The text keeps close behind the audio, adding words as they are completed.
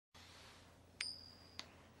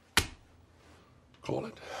Call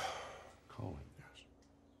it. Call it, yes.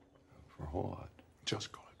 For a whole lot.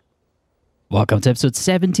 Just call it. Welcome to episode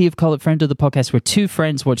 70 of Call It Friendo, the podcast where two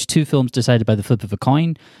friends watch two films decided by the flip of a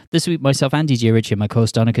coin. This week, myself, Andy J. Ritchie, and my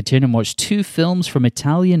co-host Donica Tiernan watched two films from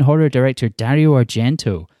Italian horror director Dario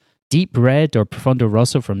Argento. Deep Red or Profondo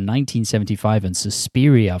Rosso from 1975 and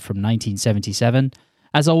Suspiria from 1977.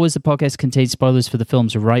 As always, the podcast contains spoilers for the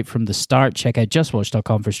films right from the start. Check out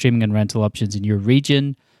justwatch.com for streaming and rental options in your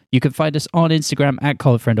region. You can find us on Instagram at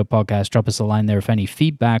Call It Friendo Podcast. Drop us a line there if any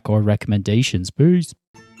feedback or recommendations. Peace.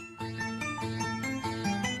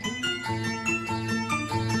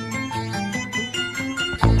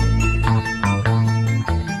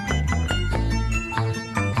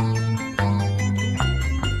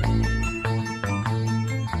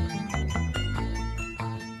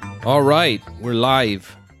 All right, we're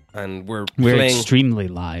live, and we're playing... extremely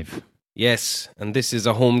live. Yes, and this is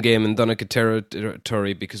a home game in Donica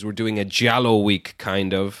territory because we're doing a Giallo week,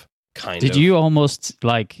 kind of. Did you almost,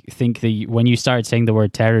 think that when you started saying the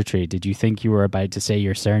word territory, did you think you were about to say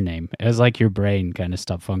your surname? It was like your brain kind of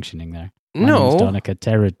stopped functioning there. My name's Donica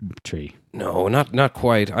territory. No, not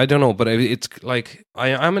quite. I don't know, but it's like I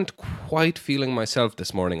haven't quite feeling myself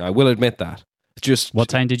this morning. I will admit that. Just what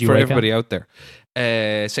time did you for wake everybody up? out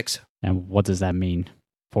there? 6. And what does that mean?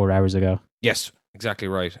 4 hours ago? Yes, exactly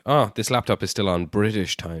right. Oh, this laptop is still on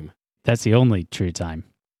British time. That's the only true time.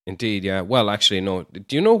 Indeed, yeah. Well, actually, no.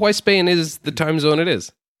 Do you know why Spain is the time zone it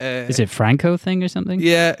is? Is it Franco thing or something?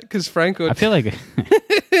 Yeah, because Franco... I feel like...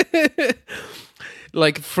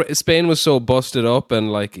 Spain was so busted up and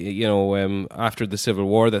after the Civil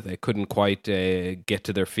War that they couldn't quite get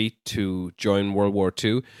to their feet to join World War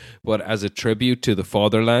II. But as a tribute to the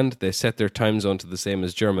fatherland, they set their time zone to the same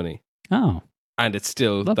as Germany. Oh. And it's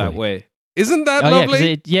still lovely. that way. Isn't that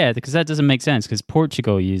lovely? Yeah, because that doesn't make sense because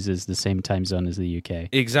Portugal uses the same time zone as the UK.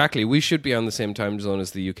 Exactly. We should be on the same time zone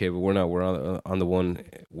as the UK, but we're not. We're on the one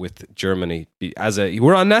with Germany.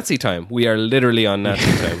 We're on Nazi time. We are literally on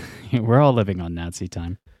Nazi time. We're all living on Nazi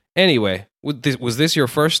time. Anyway, was this your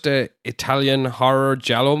first Italian horror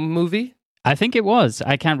Giallo movie? I think it was.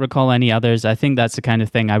 I can't recall any others. I think that's the kind of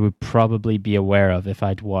thing I would probably be aware of if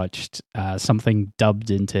I'd watched something dubbed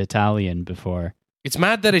into Italian before. It's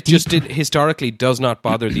mad that it historically does not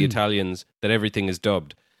bother the Italians that everything is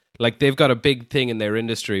dubbed. Like, they've got a big thing in their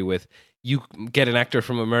industry with, you get an actor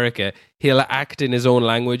from America, he'll act in his own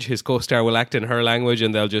language, his co-star will act in her language,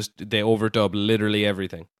 and they overdub literally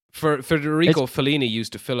everything. Federico Fellini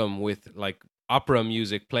used to film with, opera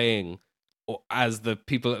music playing as the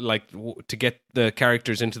people, to get the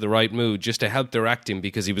characters into the right mood, just to help their acting,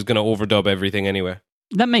 because he was going to overdub everything anyway.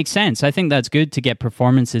 That makes sense. I think that's good to get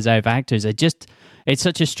performances out of actors. It's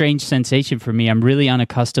such a strange sensation for me. I'm really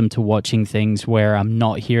unaccustomed to watching things where I'm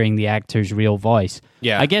not hearing the actor's real voice.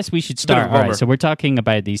 Yeah. I guess we should start. All right, so we're talking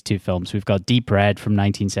about these two films. We've got Deep Red from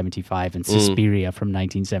 1975 and Suspiria from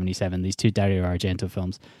 1977, these two Dario Argento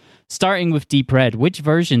films. Starting with Deep Red, which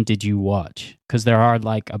version did you watch? Because there are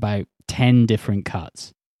about 10 different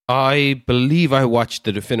cuts. I believe I watched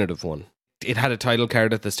the definitive one. It had a title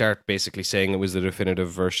card at the start basically saying it was the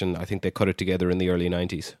definitive version. I think they cut it together in the early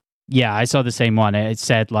 90s. Yeah, I saw the same one. It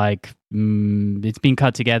said it's been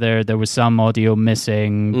cut together. There was some audio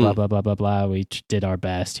missing. Blah blah blah blah blah. We did our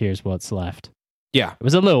best. Here's what's left. Yeah, it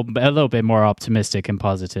was a little bit more optimistic and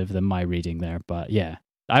positive than my reading there. But yeah,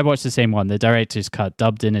 I watched the same one. The director's cut,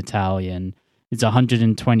 dubbed in Italian. It's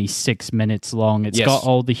 126 minutes long. It's got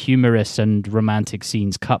all the humorous and romantic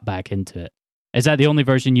scenes cut back into it. Is that the only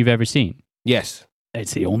version you've ever seen? Yes.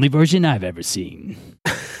 It's the only version I've ever seen.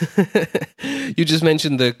 You just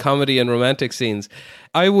mentioned the comedy and romantic scenes.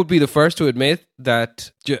 I would be the first to admit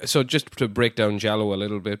that, so just to break down Giallo a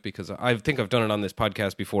little bit, because I think I've done it on this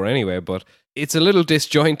podcast before anyway, but it's a little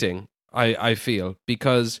disjointing, I feel,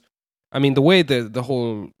 because, the way the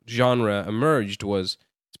whole genre emerged was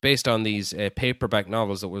it's based on these paperback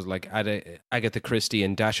novels that was like Agatha Christie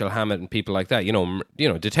and Dashiell Hammett and people like that,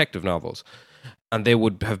 detective novels. And they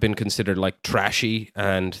would have been considered trashy,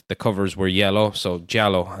 and the covers were yellow, so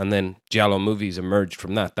Giallo, and then Giallo movies emerged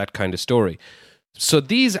from that kind of story. So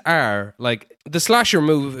these are, the slasher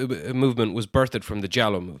movement was birthed from the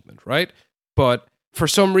Giallo movement, right? But for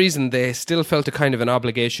some reason, they still felt a kind of an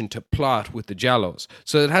obligation to plot with the Giallos.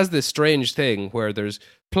 So it has this strange thing where there's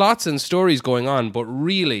plots and stories going on, but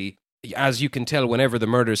really, as you can tell whenever the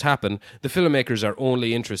murders happen, the filmmakers are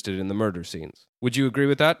only interested in the murder scenes. Would you agree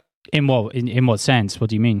with that? In what sense?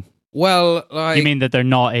 What do you mean? Well, you mean that they're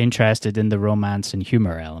not interested in the romance and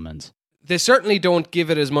humor elements? They certainly don't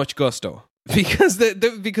give it as much gusto because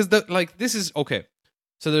this is okay.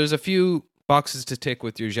 So there's a few boxes to tick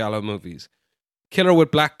with your Giallo movies. Killer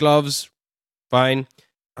with Black Gloves, Fine.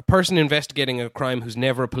 A person investigating a crime who's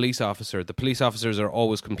never a police officer. The police officers are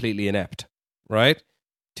always completely inept, right?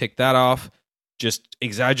 Tick that off. Just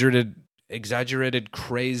exaggerated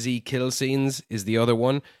crazy kill scenes is the other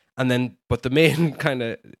one. And then, but the main kind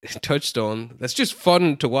of touchstone that's just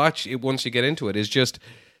fun to watch once you get into it is just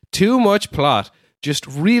too much plot. Just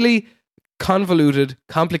really convoluted,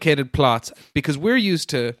 complicated plots, because we're used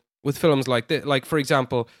to, with films like this, like, for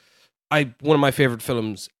example, one of my favorite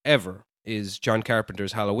films ever is John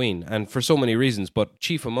Carpenter's Halloween, and for so many reasons, but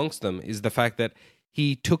chief amongst them is the fact that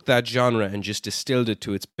he took that genre and just distilled it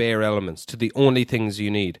to its bare elements, to the only things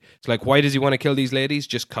you need. It's like, why does he want to kill these ladies?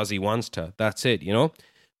 Just because he wants to. That's it, you know?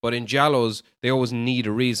 But in Giallos, they always need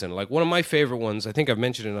a reason. Like, one of my favorite ones, I think I've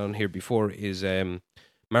mentioned it on here before, is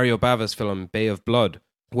Mario Bava's film Bay of Blood,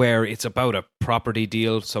 where it's about a property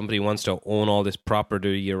deal. Somebody wants to own all this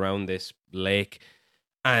property around this lake.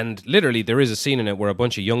 And literally, there is a scene in it where a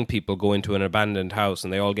bunch of young people go into an abandoned house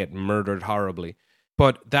and they all get murdered horribly.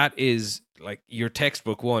 But that is like your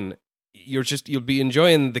textbook one. You'll be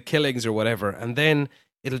enjoying the killings or whatever, and then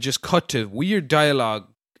it'll just cut to weird dialogue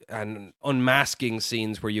and unmasking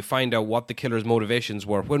scenes where you find out what the killer's motivations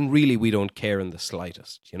were, when really we don't care in the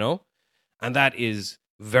slightest, you know? And that is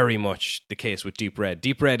very much the case with Deep Red.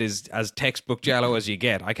 Deep Red is as textbook Giallo as you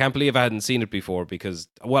get. I can't believe I hadn't seen it before because,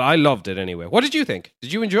 well, I loved it anyway. What did you think?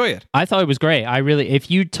 Did you enjoy it? I thought it was great.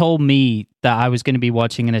 If you told me that I was going to be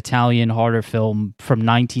watching an Italian horror film from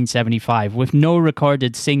 1975 with no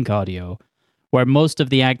recorded sync audio, where most of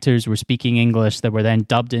the actors were speaking English that were then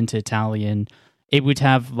dubbed into Italian, it would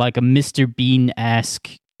have like a Mr.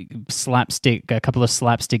 Bean-esque slapstick, a couple of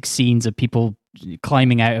slapstick scenes of people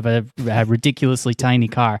climbing out of a ridiculously tiny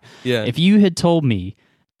car. Yeah. If you had told me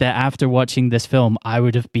that after watching this film, I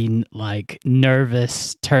would have been like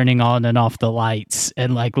nervous, turning on and off the lights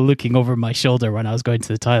and like looking over my shoulder when I was going to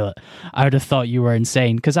the toilet, I would have thought you were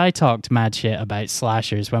insane. Because I talked mad shit about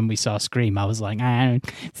slashers when we saw Scream. I was like,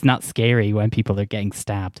 it's not scary when people are getting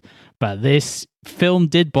stabbed. But this film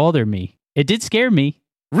did bother me. It did scare me.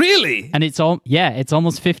 Really? And it's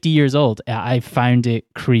almost 50 years old. I found it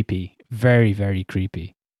creepy. Very, very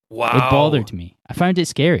creepy. Wow. It bothered me. I found it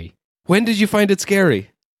scary. When did you find it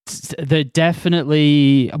scary? First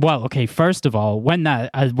of all, when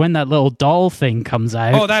that little doll thing comes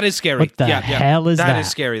out. Oh, that is scary. What the hell is that? That is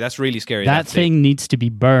scary. That's really scary. That thing needs to be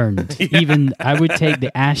burned. Yeah. Even I would take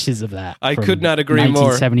the ashes of that. I could not agree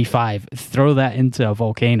more. 1975. Throw that into a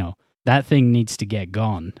volcano. That thing needs to get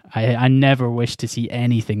gone. I never wish to see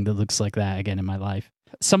anything that looks like that again in my life.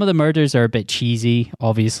 Some of the murders are a bit cheesy.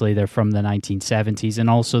 Obviously, they're from the 1970s. And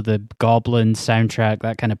also the Goblin soundtrack,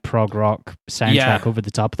 that kind of prog rock soundtrack over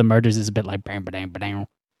the top of the murders is a bit like, bam, bam, bam,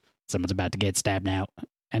 someone's about to get stabbed now.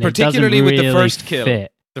 And particularly it with really the first kill.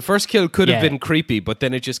 Fit. The first kill could have been creepy, but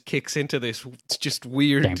then it just kicks into this just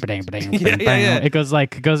weird. It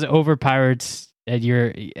goes overpowered. And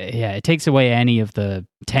it takes away any of the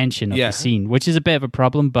tension of the scene, which is a bit of a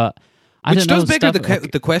problem, but which does beg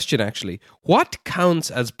the question, actually. What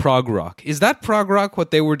counts as prog rock? Is that prog rock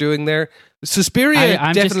what they were doing there? Suspiria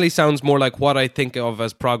definitely sounds more like what I think of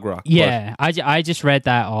as prog rock. Yeah, I just read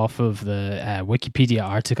that off of the Wikipedia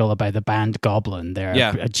article about the band Goblin.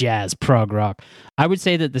 They're a jazz prog rock. I would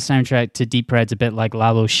say that the soundtrack to Deep Red's a bit like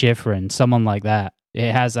Lalo Schifrin, someone like that.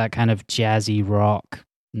 It has that kind of jazzy rock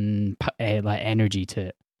like energy to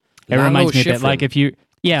it. It reminds me a bit like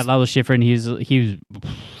Lalo Schifrin.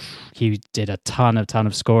 He did a ton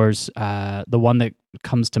of scores. The one that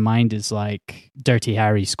comes to mind is like Dirty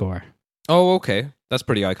Harry score. Oh, okay, that's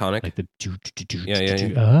pretty iconic. Like the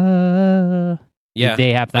yeah.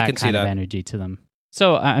 They have that kind of energy to them.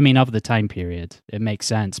 So I mean, of the time period, it makes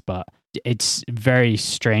sense, but it's very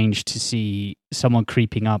strange to see someone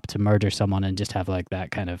creeping up to murder someone and just have like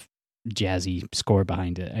that kind of jazzy score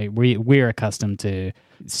behind it. We're accustomed to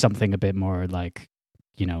something a bit more like,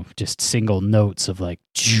 just single notes of like.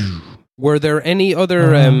 Were there any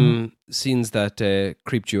other scenes that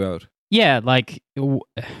creeped you out? Yeah, like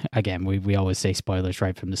again, we always say spoilers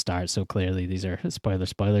right from the start, so clearly these are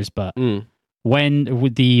spoilers. But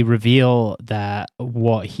when the reveal that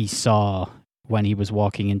what he saw when he was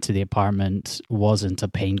walking into the apartment wasn't a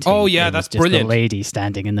painting. Oh yeah, that's just brilliant. A lady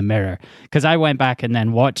standing in the mirror. Because I went back and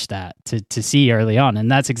then watched that to see early on, and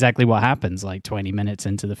that's exactly what happens. Like 20 minutes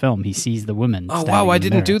into the film, he sees the woman. Oh wow, I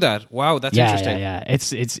didn't do that. Wow, that's interesting. Yeah.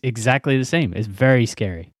 It's exactly the same. It's very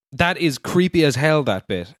scary. That is creepy as hell. That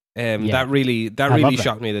bit. That really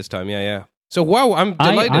shocked me this time. Yeah. So wow, I'm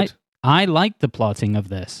delighted. I liked the plotting of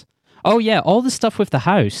this. Oh yeah, all the stuff with the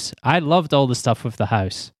house. I loved all the stuff with the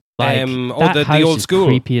house. Like, the old school,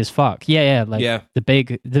 creepy as fuck. Yeah. The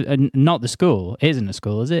big, not the school. It isn't a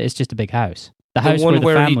school, is it? It's just a big house. The house one where the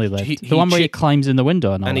where family lived. The one where he climbs in the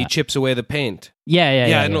window and all and he that. chips away the paint.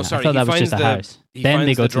 Yeah. No, sorry. I thought he that was finds just a house. He Then they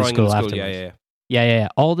finds go the to the drawing in school the afterwards. Yeah. Yeah.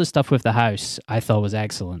 All the stuff with the house I thought was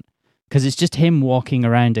excellent. Because it's just him walking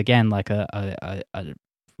around again like a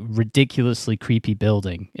ridiculously creepy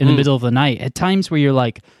building in the middle of the night. At times where you're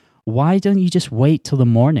like, why don't you just wait till the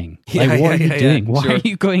morning? Like, what are you doing? Why are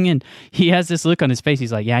you going in? He has this look on his face.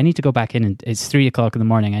 He's like, yeah, I need to go back in. And it's 3:00 in the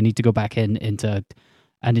morning. I need to go back into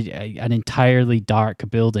an entirely dark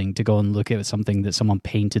building to go and look at something that someone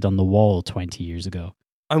painted on the wall 20 years ago.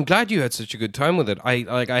 I'm glad you had such a good time with it.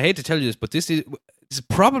 I hate to tell you this, but this is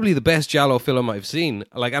probably the best Giallo film I've seen.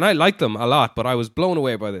 Like, and I like them a lot, but I was blown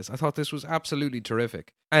away by this. I thought this was absolutely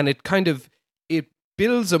terrific, and it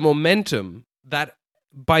builds a momentum that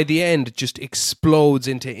by the end just explodes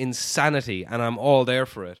into insanity, and I'm all there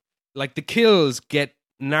for it. Like, the kills get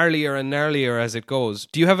gnarlier and gnarlier as it goes.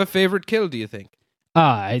 Do you have a favorite kill? Do you think?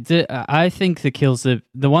 I think the kills the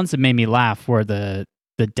ones that made me laugh were the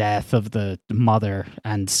death of the mother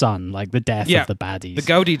and son, like the death of the baddies, the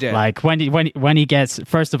Gaudi death. Like when he gets,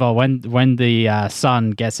 first of all, when the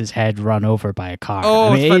son gets his head run over by a car. Oh,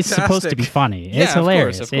 I mean, it's it's supposed to be funny. It's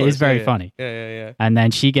hilarious. Of course. It is very funny. Yeah. And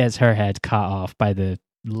then she gets her head cut off by the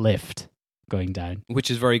lift going down,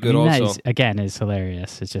 which is very good. That is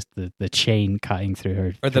hilarious. It's just the chain cutting through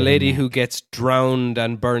her. Or the lady who gets drowned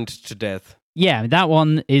and burnt to death. Yeah, that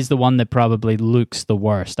one is the one that probably looks the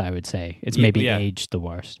worst, I would say. It's maybe aged the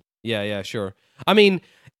worst. Yeah, sure. I mean,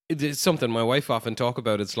 it's something my wife often talk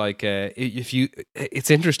about. It's like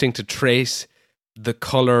it's interesting to trace the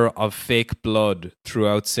color of fake blood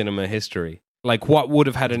throughout cinema history. Like, what would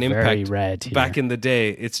have had an impact back in the day?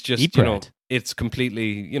 It's just, it's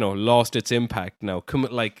completely, lost its impact now.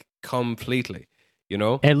 Completely.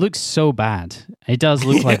 It looks so bad. It does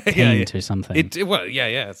look like paint or something. It's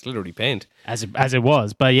literally paint as it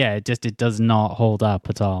was, but it does not hold up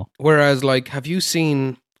at all. Whereas, like, have you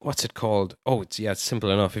seen what's it called? Oh, it's simple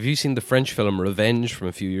enough. Have you seen the French film Revenge from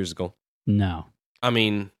a few years ago? No. I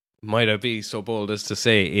mean, might I be so bold as to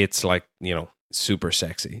say it's like super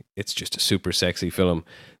sexy? It's just a super sexy film.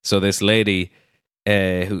 So this lady,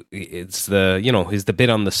 who it's is the bit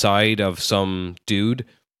on the side of some dude.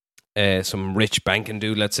 Some rich banking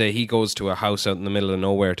dude, let's say, he goes to a house out in the middle of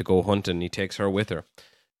nowhere to go hunting. He takes her with her.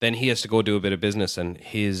 Then he has to go do a bit of business, and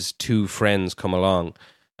his two friends come along,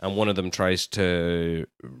 and one of them tries to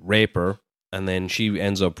rape her, and then she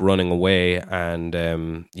ends up running away, and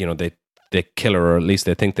they kill her, or at least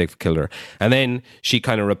they think they've killed her. And then she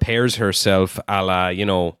kind of repairs herself, a la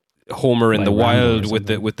Homer in the Wild with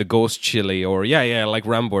the ghost chili, or like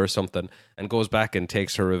Rambo or something, and goes back and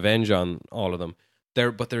takes her revenge on all of them.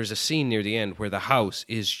 But there's a scene near the end where the house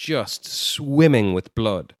is just swimming with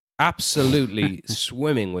blood, absolutely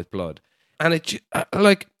swimming with blood. And it,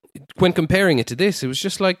 like, when comparing it to this, it was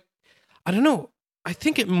just like, I don't know. I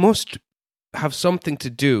think it must have something to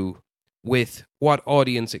do with what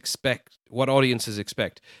audiences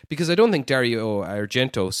expect. Because I don't think Dario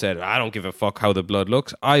Argento said, I don't give a fuck how the blood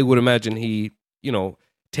looks. I would imagine he,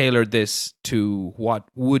 tailored this to what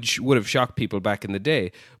would have shocked people back in the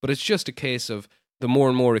day. But it's just a case of the more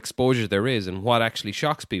and more exposure there is and what actually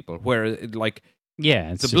shocks people. Where, it's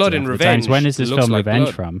the blood in Revenge. When is this film like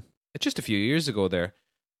Revenge from? It's just a few years ago there.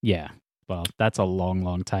 Yeah. Well, that's a long,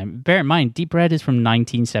 long time. Bear in mind, Deep Red is from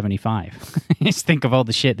 1975. Just think of all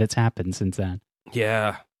the shit that's happened since then.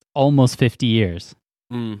 Yeah. Almost 50 years.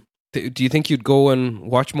 Do you think you'd go and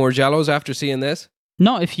watch more Giallos after seeing this?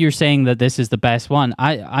 Not if you're saying that this is the best one.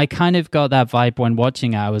 I kind of got that vibe when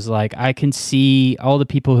watching it. I was like, I can see all the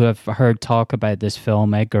people who have heard talk about this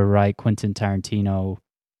film, Edgar Wright, Quentin Tarantino,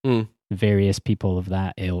 various people of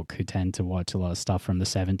that ilk who tend to watch a lot of stuff from the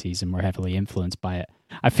 70s and were heavily influenced by it.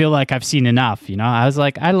 I feel like I've seen enough, I was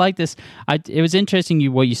like, I like this. It was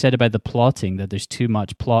interesting what you said about the plotting, that there's too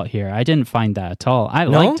much plot here. I didn't find that at all. I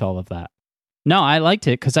liked all of that. No, I liked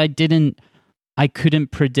it because I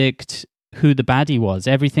couldn't predict who the baddie was.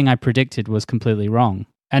 Everything I predicted was completely wrong.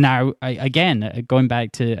 And I again, going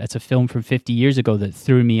back to, it's a film from 50 years ago that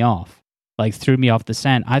threw me off the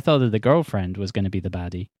scent. I thought that the girlfriend was going to be the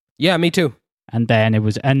baddie. Yeah, me too. And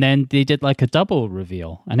then they did like a double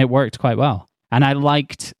reveal, and it worked quite well. And I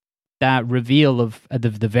liked that reveal of the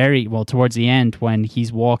very, towards the end when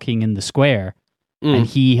he's walking in the square and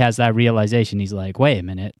he has that realization. He's like, wait a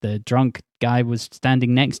minute, the drunk guy was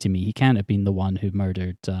standing next to me. He can't have been the one who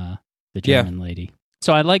murdered the German lady.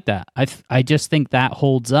 So I like that. I just think that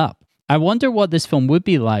holds up. I wonder what this film would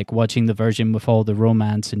be like watching the version with all the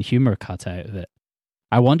romance and humor cut out of it.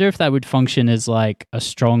 I wonder if that would function as like a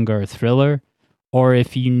stronger thriller, or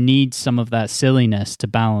if you need some of that silliness to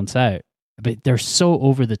balance out. but they're so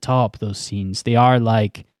over the top, those scenes. They are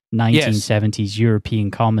like 1970s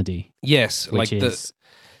European comedy. Yes, which like is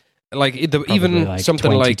even like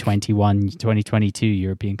something like 2022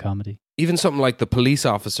 European comedy. even something like the police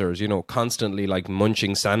officers, you know, constantly like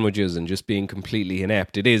munching sandwiches and just being completely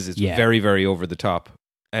inept. It's very, very over the top.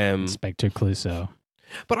 Inspector Clouseau.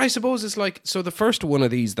 But I suppose it's like, so the first one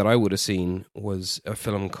of these that I would have seen was a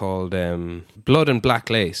film called Blood and Black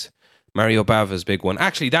Lace. Mario Bava's big one.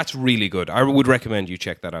 Actually, that's really good. I would recommend you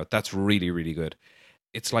check that out. That's really, really good.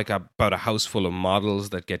 It's like about a house full of models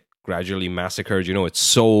that get gradually massacred. You know, it's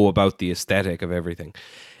so about the aesthetic of everything.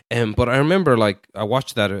 But I remember, like, I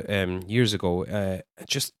watched that years ago,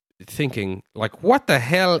 just thinking, like, what the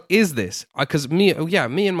hell is this? Because me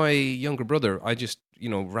and my younger brother, I just, you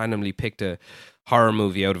know, randomly picked a horror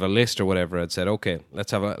movie out of a list or whatever. I'd said, okay,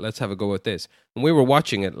 let's have a go at this. And we were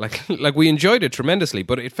watching it, like we enjoyed it tremendously,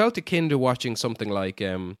 but it felt akin to watching something like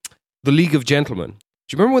The League of Gentlemen.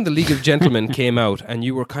 Do you remember when The League of Gentlemen came out and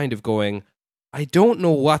you were kind of going, I don't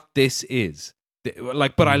know what this is,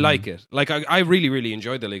 like, but I like it. Like, I really, really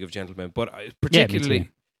enjoyed The League of Gentlemen, but particularly,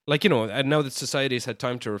 like, you know, and now that society has had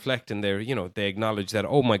time to reflect and they acknowledge that,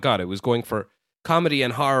 oh my God, it was going for comedy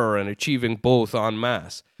and horror and achieving both en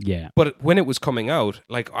masse. Yeah. But when it was coming out,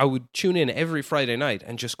 like, I would tune in every Friday night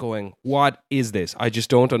and just going, what is this? I just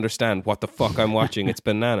don't understand what the fuck I'm watching. It's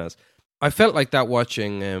bananas. I felt like that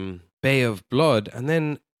watching Bay of Blood, and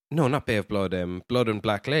then, no, not Bay of Blood, Blood and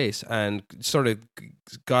Black Lace, and sort of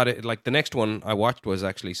got it. Like, the next one I watched was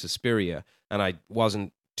actually Suspiria, and I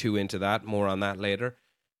wasn't too into that. More on that later.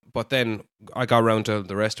 But then I got around to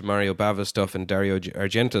the rest of Mario Bava stuff and Dario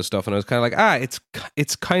Argento stuff, and I was kind of like,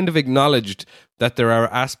 it's kind of acknowledged that there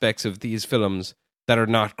are aspects of these films that are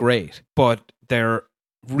not great, but they're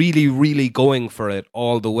really, really going for it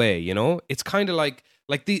all the way, you know? It's kind of like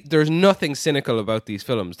there's nothing cynical about these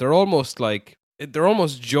films. They're almost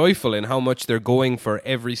joyful in how much they're going for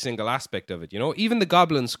every single aspect of it, you know? Even the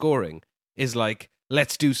Goblin scoring is like,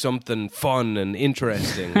 let's do something fun and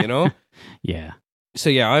interesting, you know? Yeah. So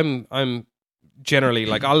yeah, I'm generally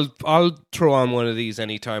like, I'll throw on one of these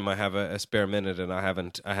anytime I have a spare minute and I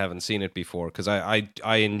haven't seen it before, because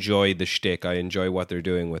I enjoy the shtick. I enjoy what they're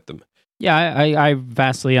doing with them. Yeah, I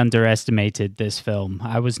vastly underestimated this film.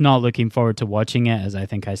 I was not looking forward to watching it, as I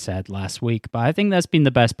think I said last week, but I think that's been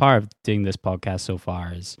the best part of doing this podcast so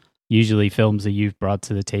far, is usually films that you've brought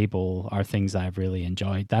to the table are things I've really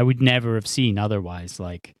enjoyed that I would never have seen otherwise,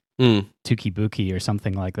 like Tuki Buki or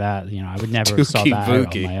something like that. You know, I would never have saw that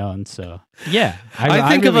out on my own. So yeah,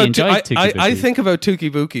 I really enjoyed Tuki Buki. I think about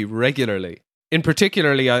Tuki Buki regularly. In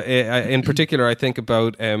particular, I think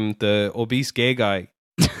about the obese gay guy.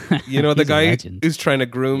 You know, the guy who's trying to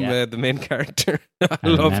groom the main character. I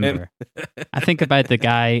love him. I think about the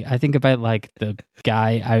guy. I think about like the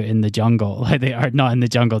guy out in the jungle. Like, they are not in the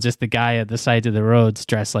jungle, just the guy at the side of the roads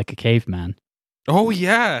dressed like a caveman. Oh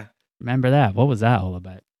yeah, remember that? What was that all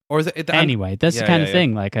about? Or anyway, that's the kind of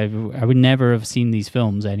thing. Like, I would never have seen these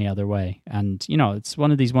films any other way. And, you know, it's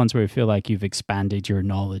one of these ones where you feel like you've expanded your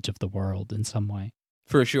knowledge of the world in some way.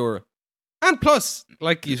 For sure. And plus,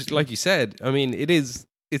 like you said, I mean,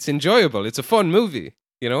 it's enjoyable. It's a fun movie,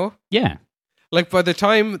 you know? Yeah. Like, by the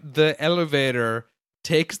time the elevator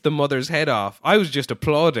takes the mother's head off, I was just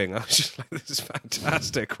applauding. I was just like, this is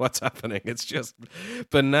fantastic. What's happening? It's just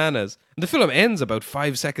bananas. And the film ends about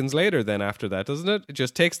 5 seconds later then after that, doesn't it? It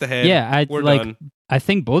just takes the head. Yeah, we're done. I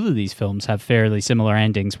think both of these films have fairly similar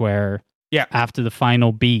endings where after the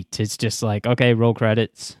final beat, it's just like, okay, roll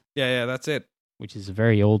credits. Yeah, that's it. Which is a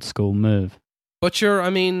very old school move. But sure, I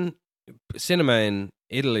mean, cinema in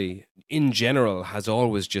Italy in general has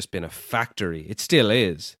always just been a factory. It still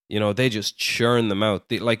is. You know, they just churn them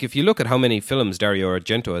out. Like, if you look at how many films Dario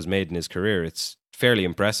Argento has made in his career, it's fairly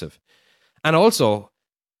impressive. And also,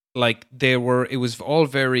 like, it was all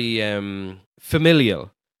very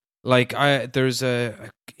familial. Like, there's a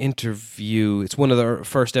interview. It's one of the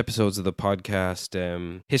first episodes of the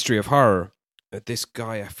podcast, History of Horror. This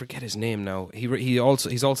guy, I forget his name now. He's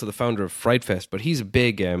also the founder of Fright Fest, but he's a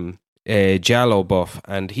big Giallo buff,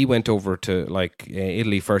 and he went over to like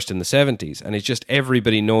Italy first in the 70s, and it's just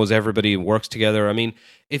everybody knows everybody and works together. I mean,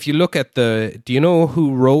 if you look at do you know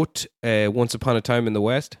who wrote Once Upon a Time in the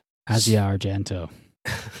West? Asia Argento,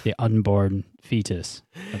 the unborn fetus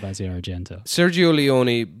of Asia Argento. Sergio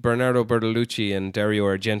Leone, Bernardo Bertolucci, and Dario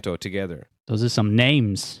Argento together. Those are some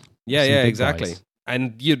names. Yeah, exactly. Boys.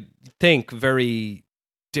 And you'd think very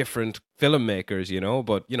different filmmakers, you know,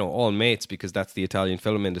 but, you know, all mates, because that's the Italian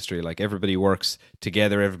film industry. Like, everybody works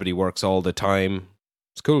together, everybody works all the time.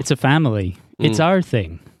 It's cool. It's a family. It's our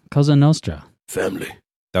thing. Cosa Nostra. Family.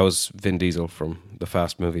 That was Vin Diesel from the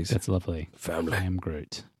Fast movies. That's lovely. Family. I am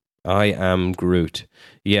Groot. I am Groot.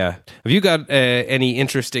 Yeah. Have you got any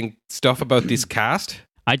interesting stuff about this cast?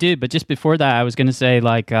 I do, but just before that, I was going to say,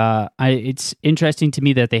 like, it's interesting to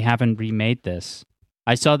me that they haven't remade this.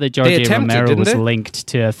 I saw that George A. Romero was linked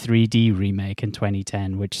to a 3D remake in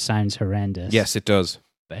 2010, which sounds horrendous. Yes, it does.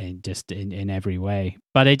 Just in every way.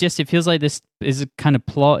 But it feels like this is kind of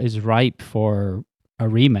plot is ripe for a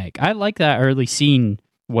remake. I like that early scene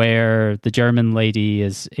where the German lady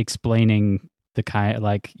is explaining the kind,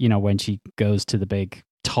 like, you know, when she goes to the big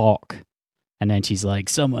talk and then she's like,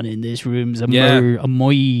 someone in this room's a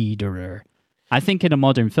murderer. I think in a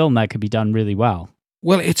modern film that could be done really well.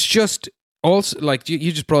 Well, it's just also like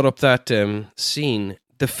you just brought up that scene.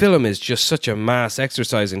 The film is just such a mass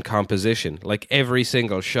exercise in composition. Like every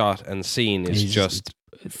single shot and scene is just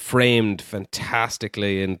framed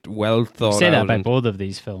fantastically and well thought out. Say that about both of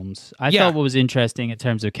these films. I thought what was interesting in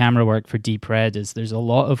terms of camera work for Deep Red is there's a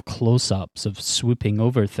lot of close-ups of swooping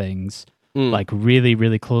over things, like really,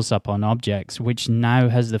 really close up on objects, which now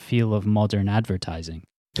has the feel of modern advertising.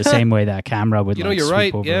 The same way that camera would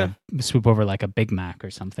swoop over like a Big Mac or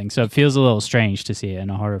something. So it feels a little strange to see it in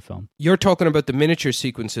a horror film. You're talking about the miniature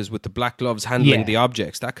sequences with the black gloves handling the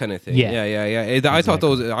objects, that kind of thing. Yeah.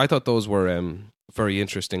 Exactly. I thought those were very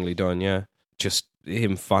interestingly done. Yeah, just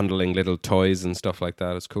him fondling little toys and stuff like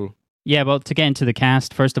that. It's cool. Yeah, well, to get into the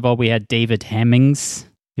cast, first of all, we had David Hemmings,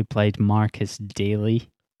 who played Marcus Daly.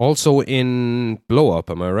 Also in Blow Up,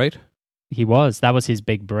 am I right? He was. That was his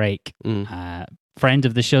big break. Friend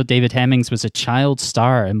of the show, David Hemmings, was a child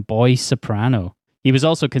star in Boy Soprano. He was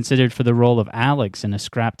also considered for the role of Alex in a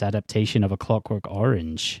scrapped adaptation of A Clockwork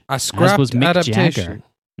Orange. A scrapped was Mick adaptation? Jagger.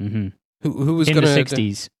 Mm-hmm. Who was in the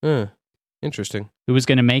 60s. Interesting. Who was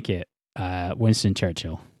going to make it? Winston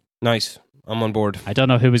Churchill. Nice. I'm on board. I don't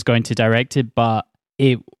know who was going to direct it, but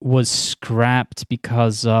it was scrapped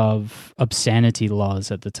because of obscenity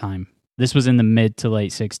laws at the time. This was in the mid to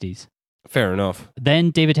late 60s. Fair enough.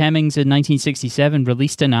 Then David Hemmings in 1967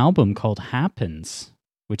 released an album called Happens,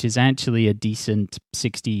 which is actually a decent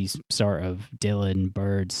 60s sort of Dylan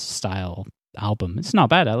Birds style album. It's not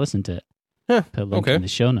bad. I listened to it. Put a link in the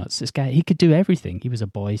show notes. This guy, he could do everything. He was a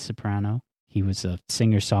boy soprano. He was a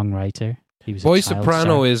singer-songwriter. He was boy a child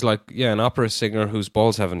soprano star. is like, an opera singer whose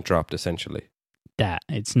balls haven't dropped, essentially. That.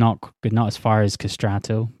 It's not as far as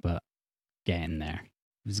castrato, but getting there.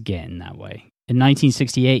 It was getting that way. In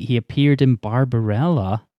 1968, he appeared in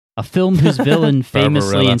Barbarella, a film whose villain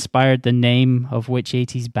famously inspired the name of which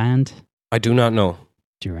 80s band? I do not know.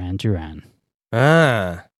 Duran Duran.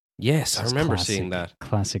 Ah, yes, I remember seeing that.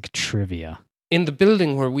 Classic trivia. In the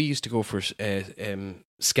building where we used to go for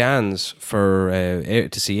scans for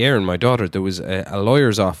to see Erin, my daughter, there was a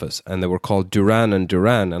lawyer's office, and they were called Duran and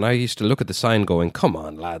Duran, and I used to look at the sign going, come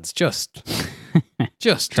on, lads, just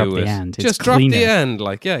drop do the it. end. Just drop the end.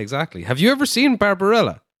 Like, yeah, exactly. Have you ever seen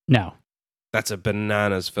Barbarella? No. That's a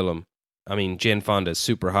bananas film. I mean, Jane Fonda is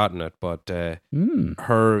super hot in it, but the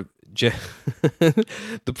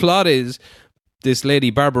plot is this lady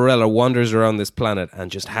Barbarella wanders around this planet and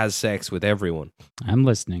just has sex with everyone. I'm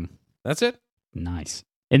listening. That's it. Nice.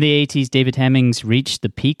 In the 80s, David Hemmings reached the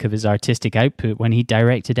peak of his artistic output when he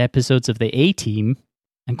directed episodes of The A-Team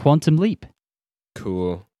and Quantum Leap.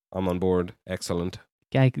 Cool. I'm on board. Excellent.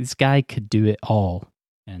 This guy could do it all,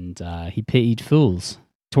 and he pitied fools.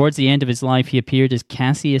 Towards the end of his life, he appeared as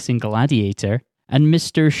Cassius in Gladiator and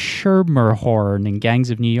Mr. Schermerhorn in Gangs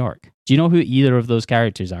of New York. Do you know who either of those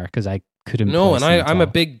characters are? Because I couldn't. No, and I'm a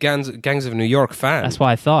big Gangs of New York fan. That's what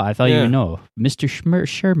I thought. I thought you would know. Mr.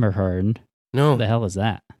 Schermerhorn. No. What the hell is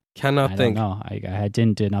that? Cannot think. I don't know. I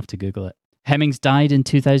didn't do enough to Google it. Hemmings died in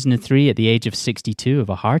 2003 at the age of 62 of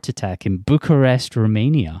a heart attack in Bucharest,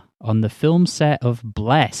 Romania, on the film set of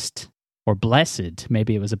Blessed, or Blessed,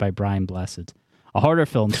 maybe it was about Brian Blessed, a horror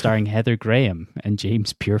film starring Heather Graham and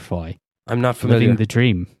James Purefoy. I'm not familiar. Living the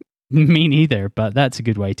dream. Me neither, but that's a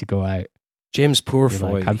good way to go out. James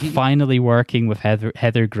Purefoy. Like, I'm finally working with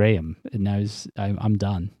Heather Graham, and now I'm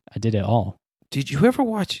done. I did it all. Did you ever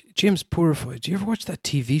watch James Purefoy? Did you ever watch that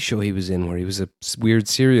TV show he was in where he was a weird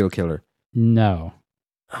serial killer? No.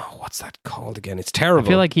 Oh, what's that called again? It's terrible.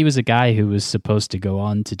 I feel like he was a guy who was supposed to go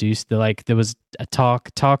on to do there was a talk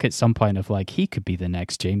at some point of like he could be the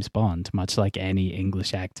next James Bond, much like any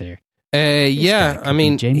English actor. Yeah, I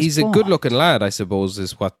mean, he's Bond. a good-looking lad, I suppose,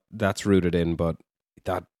 is what that's rooted in. But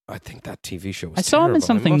I think that TV show was I saw him in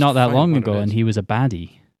something not that long ago, and he was a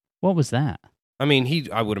baddie. What was that? I mean,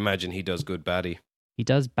 I would imagine he does good baddie. He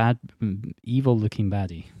does evil-looking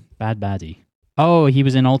baddie. Bad baddie. Oh, he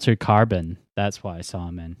was in Altered Carbon. That's why I saw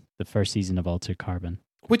him in the first season of Altered Carbon.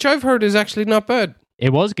 Which I've heard is actually not bad.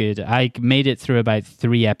 It was good. I made it through about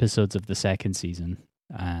 3 episodes of the second season,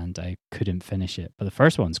 and I couldn't finish it. But the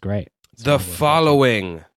first one's great. It's The well worth watching.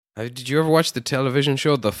 Following. Did you ever watch the television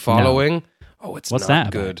show The Following? Oh, it's What's not that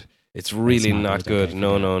about? good. It's really not not good. good. Okay,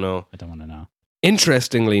 No, forget no, no. I don't want to know.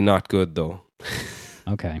 Interestingly not good, though.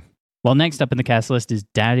 Okay. Well, next up in the cast list is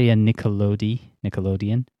Daria Niccolodian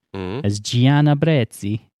Mhm. as Gianna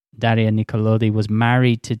Brezzi. Daria Niccolodi was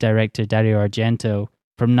married to director Dario Argento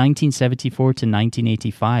from 1974 to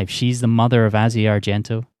 1985. She's the mother of Asia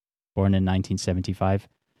Argento, born in 1975.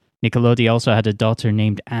 Niccolodi also had a daughter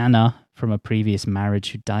named Anna from a previous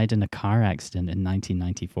marriage who died in a car accident in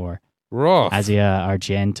 1994. Rough. Asia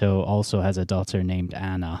Argento also has a daughter named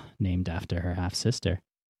Anna, named after her half-sister.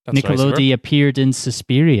 That's nice of her. Niccolodi appeared in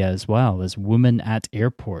Suspiria as well as Woman at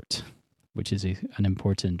Airport, which is an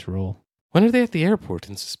important role. When are they at the airport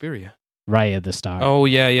in Suspiria? Right at the start. Oh,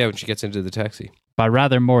 yeah, when she gets into the taxi. But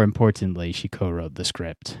rather more importantly, she co-wrote the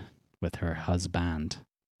script with her husband.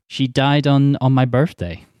 She died on my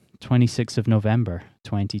birthday, 26th of November,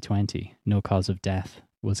 2020. No cause of death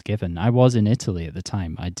was given. I was in Italy at the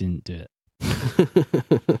time. I didn't do it.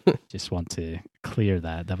 Just want to clear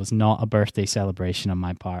that. That was not a birthday celebration on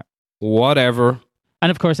my part. Whatever. And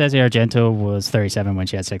of course, Asia Argento was 37 when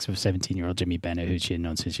she had sex with 17-year-old Jimmy Bennett, who she had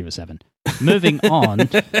known since she was 7. Moving on.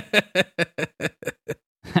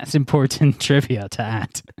 That's important trivia to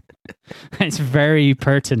add. It's very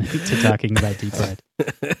pertinent to talking about Deep Red.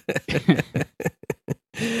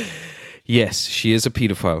 Yes, she is a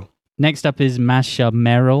pedophile. Next up is Masha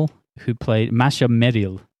Merrill, who played Masha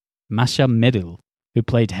Merrill, who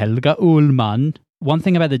played Helga Ullmann. One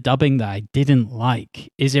thing about the dubbing that I didn't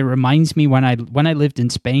like is it reminds me when I lived in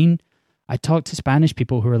Spain, I talked to Spanish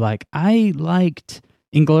people who were like, I liked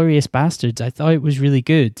Inglourious Bastards. I thought it was really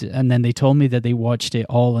good. And then they told me that they watched it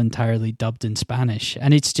all entirely dubbed in Spanish.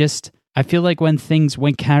 And it's just, I feel like when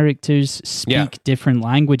characters speak different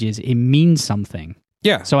languages, it means something.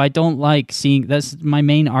 Yeah. So I don't like seeing, that's my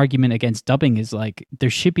main argument against dubbing is like, there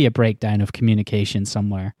should be a breakdown of communication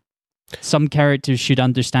somewhere. Some characters should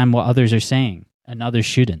understand what others are saying and others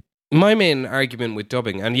shouldn't. My main argument with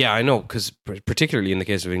dubbing, and yeah, I know, because particularly in the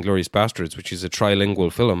case of Inglourious Bastards, which is a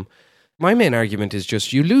trilingual film, my main argument is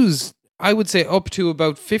just you lose, I would say, up to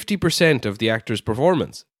about 50% of the actor's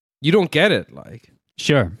performance. You don't get it, like.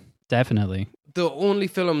 Sure, definitely. The only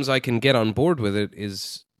films I can get on board with it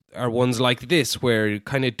are ones like this, where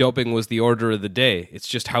kind of dubbing was the order of the day. It's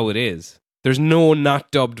just how it is. There's no not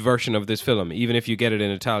dubbed version of this film, even if you get it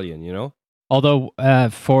in Italian, you know? Although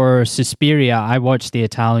for Suspiria, I watched the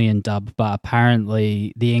Italian dub, but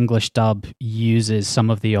apparently the English dub uses some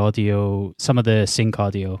of the audio, some of the sync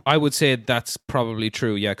audio. I would say that's probably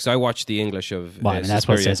true, yeah, because I watched the English of Well, I mean, that's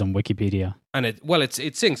what it Suspiria. says on Wikipedia. And it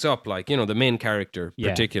syncs up, like, you know, the main character, Yeah.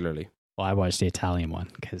 particularly. Well, I watched the Italian one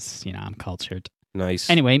because, I'm cultured. Nice.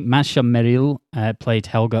 Anyway, Masha Merrill played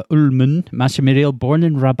Helga Ullmann. Masha Merrill, born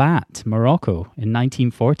in Rabat, Morocco in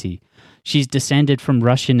 1940. She's descended from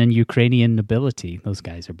Russian and Ukrainian nobility. Those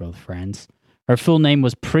guys are both friends. Her full name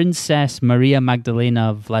was Princess Maria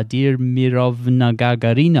Magdalena Vladimirovna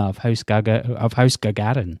Gagarina of House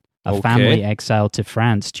Gagarin, a Okay. family exiled to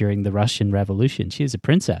France during the Russian Revolution. She is a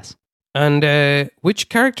princess. And which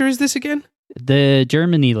character is this again? The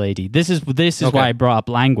Germany lady. This is Okay. why I brought up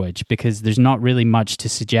language, because there's not really much to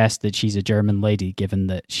suggest that she's a German lady, given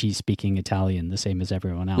that she's speaking Italian the same as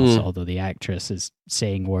everyone else. Although the actress is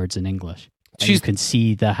saying words in English, and you can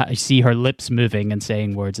see her lips moving and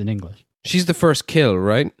saying words in English. She's the first kill,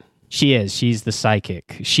 right? She is. She's the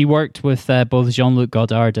psychic. She worked with both Jean-Luc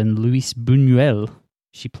Godard and Louis Buñuel.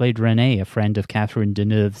 She played Renée, a friend of Catherine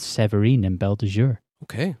Deneuve's Séverine in Belle de Jour.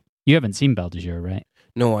 Okay. You haven't seen Belle de Jour, right?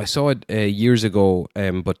 No, I saw it years ago,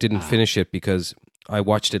 but didn't finish it because I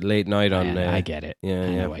watched it late night on... I get it. yeah, I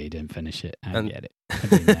yeah. know why you didn't finish it. I And- get it. I've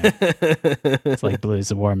been there. It's like blue is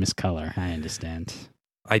the warmest color. I understand.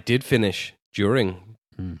 I did finish during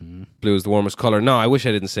Hmm. Blue is the Warmest Color. No, I wish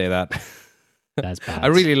I didn't say that. That's bad. I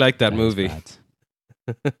really like that is movie. bad.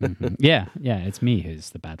 Mhm. Yeah, it's me who's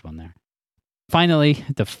the bad one there. Finally,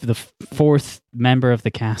 the fourth member of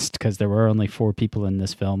the cast, because there were only 4 people in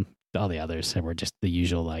this film. All the others were just the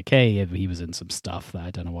usual, like, hey, he was in some stuff that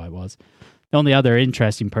I don't know what it was. The only other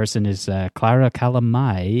interesting person is Clara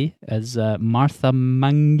Calamai as Martha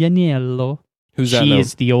Manganiello. Who's that She now?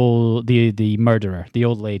 is the murderer, the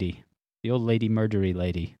old lady murdery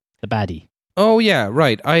lady, the baddie. Oh, yeah,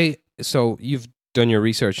 right. So you've done your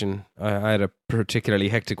research, and I had a particularly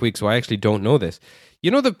hectic week, so I actually don't know this.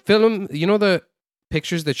 You know the film, the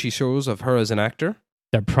pictures that she shows of her as an actor?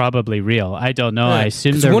 They're probably real. I don't know. Yeah. I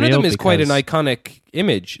assume 'Cause they're one real. of them is quite an because- iconic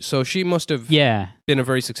image, so she must have Yeah, been a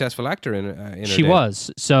very successful actor in her she day.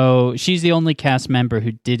 was. So she's the only cast member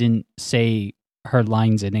who didn't say her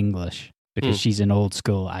lines in English because she's an old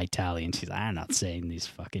school Italian. She's like, I'm not saying these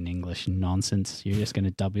fucking English nonsense. You're just going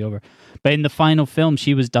to dub me over. But in the final film,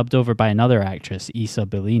 she was dubbed over by another actress, Isa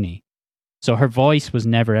Bellini. So her voice was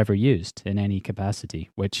never ever used in any capacity,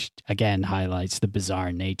 which again highlights the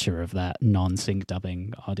bizarre nature of that non-sync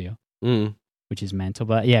dubbing audio, which is mental.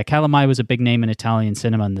 But yeah, Calamai was a big name in Italian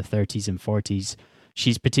cinema in the 30s and 40s.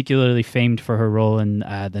 She's particularly famed for her role in the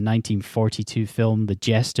 1942 film The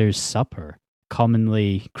Jester's Supper,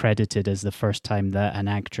 commonly credited as the first time that an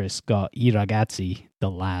actress got I ragazzi, the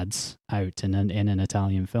lads, out in an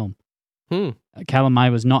Italian film. Calamai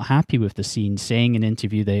was not happy with the scene, saying in an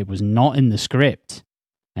interview that it was not in the script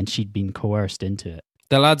and she'd been coerced into it.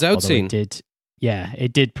 The lads out Although scene.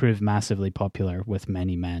 it did prove massively popular with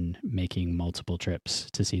many men making multiple trips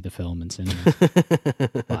to see the film in cinemas.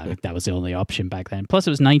 Well, I think that was the only option back then. Plus,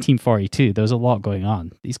 it was 1942. There was a lot going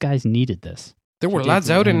on. These guys needed this. There were She lads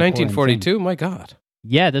did out in an important 1942. My God.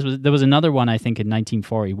 Yeah, there was another one, I think, in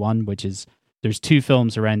 1941, which is there's two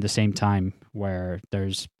films around the same time where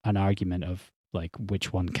there's an argument of like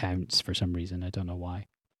which one counts for some reason. I don't know why.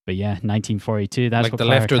 But yeah, 1942, that's Like what the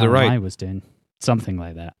Clara left or the right? Calamai was doing. Something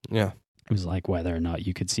like that. Yeah, It was like whether or not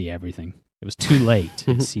you could see everything. It was too late.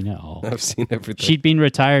 You'd seen it all. I've seen everything. She'd been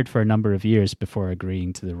retired for a number of years before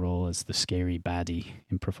agreeing to the role as the scary baddie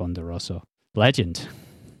in Profondo Rosso. Legend.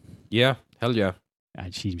 Yeah, hell yeah.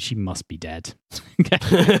 She must be dead.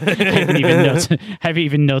 I haven't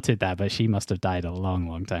even noted that, but she must have died a long,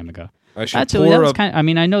 long time ago. I should Actually, that pour was up. kind of, I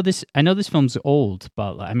mean, I know this film's old,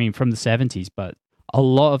 but I mean, from the 70s, but a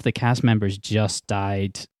lot of the cast members just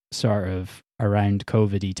died sort of around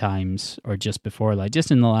COVID-y times or just before, like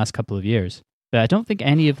just in the last couple of years. But I don't think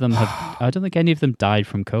any of them died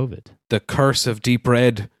from COVID. The curse of deep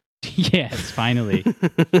red. Yes, finally.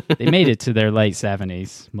 They made it to their late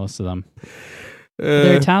 70s, most of them.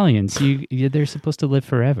 They're Italians. They're supposed to live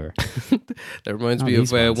forever. That reminds Not me of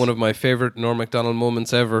these ones. one of my favorite Norm Macdonald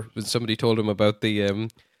moments ever. When somebody told him about the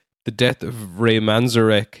death of Ray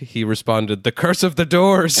Manzarek, he responded, "The curse of the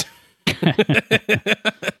doors."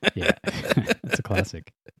 Yeah, that's a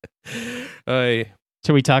classic. Aye.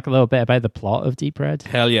 Shall we talk a little bit about the plot of Deep Red?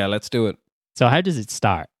 Hell yeah, let's do it. So how does it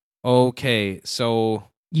start? Okay, so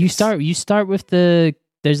You start with it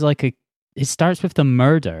starts with the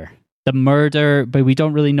murder. The murder, but we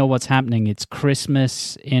don't really know what's happening. It's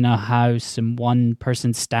Christmas in a house and one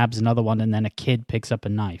person stabs another one and then a kid picks up a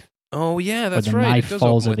knife. oh yeah, that's But the right. It knife does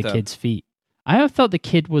falls open at the with that. kid's feet. I thought the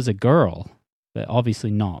kid was a girl, but obviously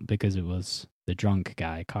not because it was the drunk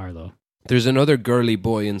guy, Carlo. There's another girly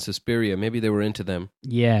boy in Suspiria. Maybe they were into them.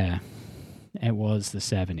 Yeah, it was the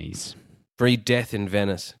 70s. Very Death in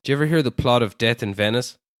Venice. Do you ever hear the plot of Death in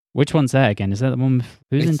Venice? Which one's that again? Is that the one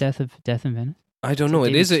who's in It's- Death in Venice? I don't It's know. a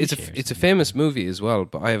It is. David It's Suchet or a something. famous movie as well,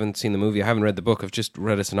 but I haven't seen the movie. I haven't read the book. I've just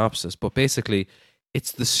read a synopsis. But basically,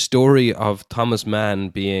 it's the story of Thomas Mann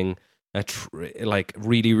being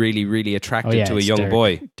really, really, really attracted to a it's young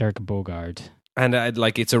boy, Dirk Bogarde. and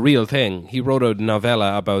it's a real thing. He wrote a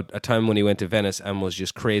novella about a time when he went to Venice and was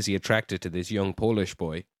just crazy attracted to this young Polish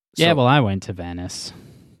boy. Yeah, So- well, I went to Venice,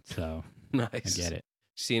 so nice. I get it.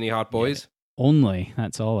 See any hot boys? Only,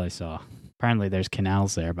 that's all I saw. Apparently there's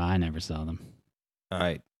canals there, but I never saw them. All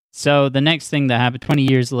right. So the next thing that happened 20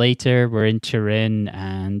 years later, we're in Turin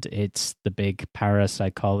and it's the big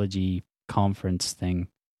parapsychology conference thing.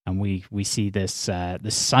 And we see this the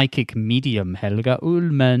psychic medium, Helga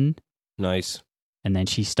Ullmann. Nice. And then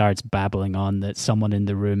she starts babbling on that someone in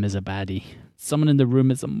the room is a baddie. Someone in the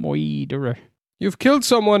room is a murderer. You've killed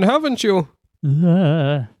someone, haven't you?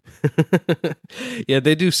 Ah. Yeah,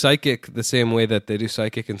 they do psychic the same way that they do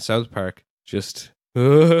psychic in South Park. Just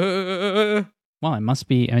Well, it must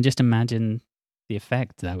be. I mean, just imagine the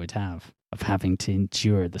effect that would have of having to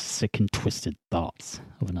endure the sick and twisted thoughts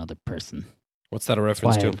of another person. what's that a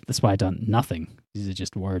reference to? That's why I done nothing. These are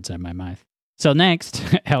just words out of my mouth. So next,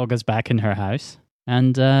 Helga's back in her house,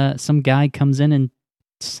 and some guy comes in and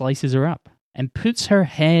slices her up and puts her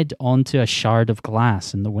head onto a shard of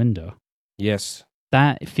glass in the window. Yes.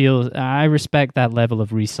 I respect that level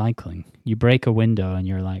of recycling. You break a window and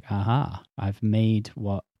you're like, aha, I've made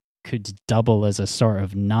what could double as a sort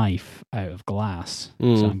of knife out of glass. So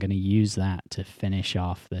I'm going to use that to finish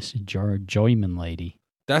off this Joyman lady.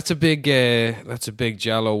 That's a big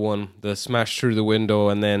Jallo one. The smash through the window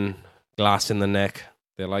and then glass in the neck.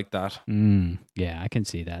 They like that. Yeah, I can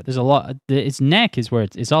see that. There's a lot. Its neck is where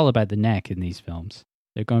it's all about the neck in these films.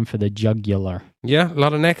 They're going for the jugular. Yeah, a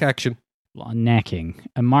lot of neck action. A lot of necking.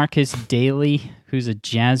 And Marcus Daly, who's a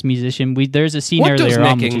jazz musician. There's a scene What does earlier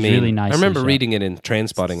on which necking is mean? really nice. I remember reading it in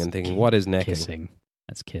Trainspotting and thinking, what is necking? Kissing.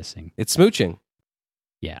 That's kissing. It's smooching.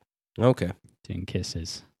 Yeah. Okay. Doing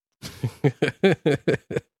kisses.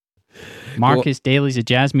 Marcus Daly's a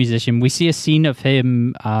jazz musician. We see a scene of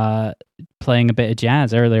him playing a bit of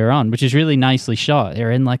jazz earlier on, which is really nicely shot.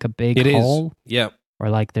 They're in like a big hall. Yeah. Or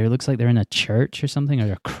like there looks like they're in a church or something,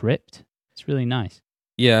 or a crypt. It's really nice.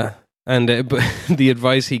 Yeah. And but the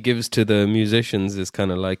advice he gives to the musicians is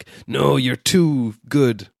kind of like, no, you're too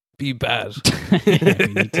good. Be bad. Yeah,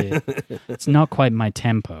 we need to. It's not quite my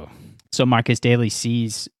tempo. So Marcus Daly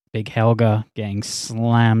sees Big Helga getting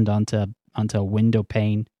slammed onto a window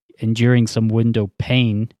pane, enduring some window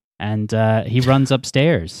pain, and he runs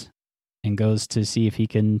upstairs and goes to see if he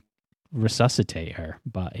can resuscitate her,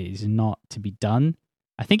 but it is not to be done.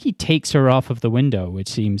 I think he takes her off of the window, which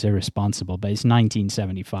seems irresponsible, but it's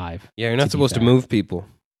 1975. Yeah, you're not supposed to move people.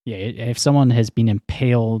 Yeah, if someone has been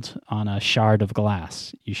impaled on a shard of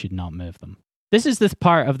glass, you should not move them. This is the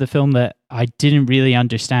part of the film that I didn't really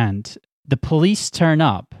understand. The police turn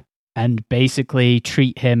up and basically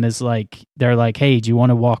treat him as like, they're like, hey, do you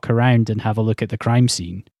want to walk around and have a look at the crime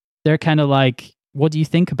scene? They're kind of like, what do you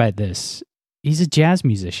think about this? He's a jazz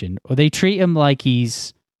musician. Or they treat him like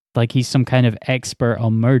he's some kind of expert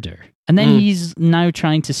on murder. And then he's now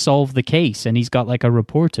trying to solve the case, and he's got like a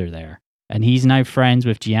reporter there. And he's now friends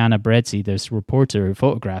with Gianna Brezzi, this reporter who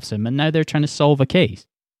photographs him, and now they're trying to solve a case.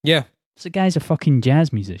 Yeah. So the guy's a fucking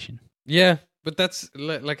jazz musician. Yeah, but that's,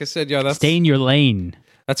 like I said, that's... Stay in your lane.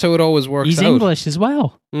 That's how it always works He's out. English as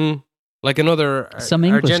well. Like another Some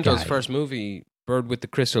English Argento's guy. first movie, Bird with the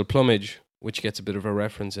Crystal Plumage, which gets a bit of a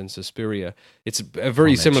reference in Suspiria. It's a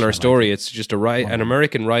very similar story. It's just an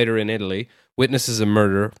American writer in Italy witnesses a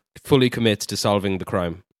murder, fully commits to solving the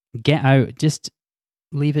crime. Get out. Just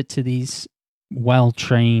leave it to these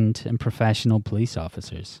well-trained and professional police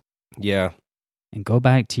officers. Yeah. And go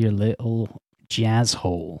back to your little jazz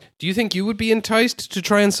hole. Do you think you would be enticed to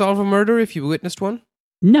try and solve a murder if you witnessed one?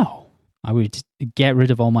 No. I would get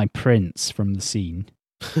rid of all my prints from the scene,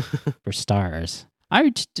 for starters. I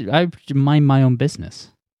would mind my own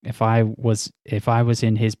business. If I was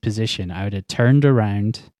in his position, I would have turned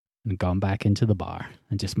around and gone back into the bar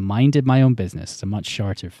and just minded my own business. It's a much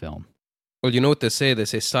shorter film. Well, you know what they say? They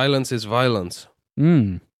say silence is violence.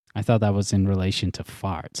 I thought that was in relation to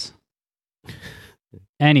farts.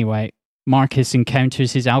 Anyway, Marcus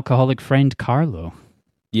encounters his alcoholic friend Carlo.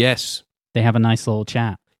 Yes. They have a nice little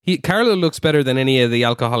chat. Carlo looks better than any of the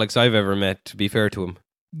alcoholics I've ever met, to be fair to him.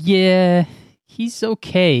 Yeah, he's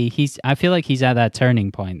okay. I feel like he's at that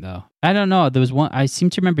turning point, though. I don't know. There was one. I seem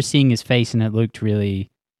to remember seeing his face, and it looked really.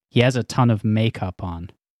 He has a ton of makeup on,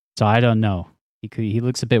 so I don't know. He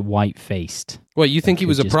looks a bit white faced. Well, you think he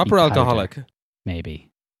was a proper alcoholic? Maybe.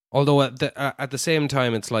 Although at the same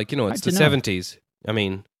time, it's like, it's the 70s. I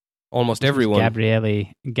mean, almost everyone.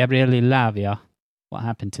 Gabriele Lavia. What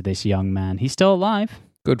happened to this young man? He's still alive.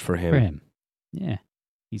 Good for him. Yeah.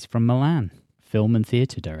 He's from Milan. Film and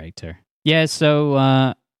theatre director. Yeah,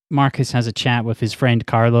 so Marcus has a chat with his friend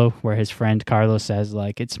Carlo, where his friend Carlo says,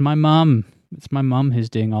 like, it's my mum. It's my mum who's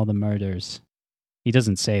doing all the murders. He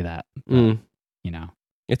doesn't say that. But,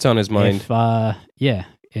 It's on his mind.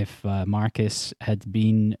 If Marcus had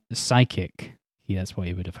been psychic, that's what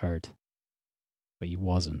he would have heard. But he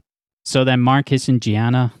wasn't. So then Marcus and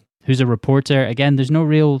Gianna, who's a reporter, again, there's no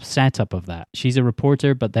real setup of that. She's a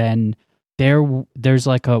reporter, but then there's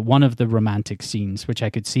like one of the romantic scenes, which I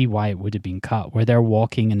could see why it would have been cut, where they're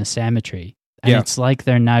walking in a cemetery. And it's like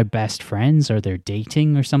they're now best friends or they're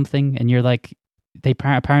dating or something. And you're like, they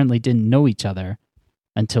apparently didn't know each other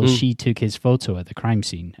until she took his photo at the crime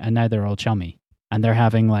scene. And now they're all chummy. And they're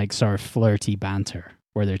having like sort of flirty banter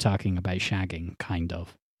where they're talking about shagging, kind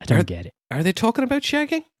of. I don't get it. Are they talking about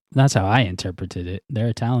shagging? That's how I interpreted it. They're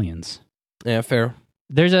Italians. Yeah, fair.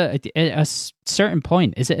 There's a certain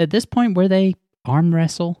point. Is it at this point where they arm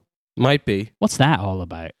wrestle? Might be. What's that all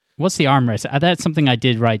about? What's the arm wrestle? That's something I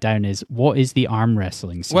did write down is, what is the arm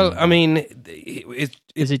wrestling scene? Well, I mean...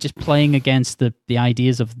 Is it just playing against the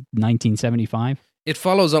ideas of 1975? It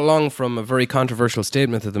follows along from a very controversial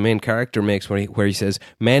statement that the main character makes where he says,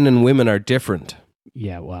 men and women are different.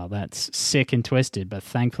 Yeah, well, that's sick and twisted, but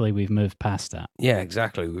thankfully we've moved past that. Yeah,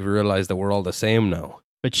 exactly. We've realized that we're all the same now.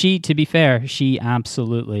 But to be fair, she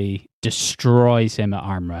absolutely destroys him at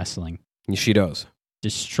arm wrestling. She does.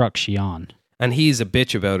 Destruction. And he's a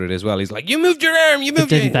bitch about it as well. He's like, you moved your arm, you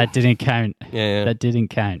moved your arm. That didn't count. Yeah. That didn't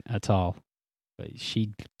count at all. But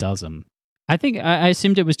she does him. I think, I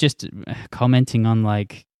assumed it was just commenting on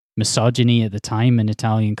like misogyny at the time in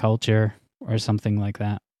Italian culture or something like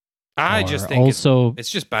that. I Or just think also it's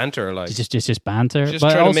just banter. Like, just banter, Just but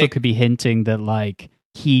it trying to also make- could be hinting that like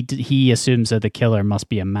he assumes that the killer must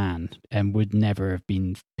be a man and would never have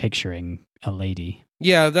been picturing a lady.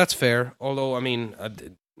 yeah, that's fair. Although, I mean,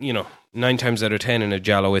 9 times out of 10 in a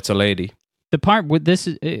Giallo, it's a lady. The part with this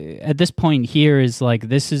at this point here is like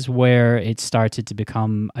this is where it started to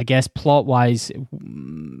become, I guess, plot wise,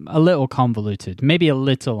 a little convoluted, maybe a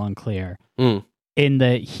little unclear. Mm. In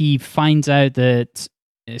that he finds out that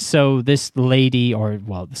so this lady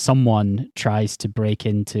someone tries to break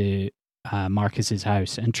into Marcus's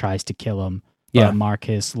house and tries to kill him. Yeah. But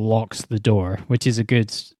Marcus locks the door, which is a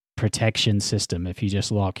good protection system. If you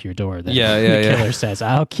just lock your door, then the killer says,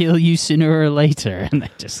 "I'll kill you sooner or later," and then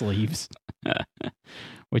just leaves,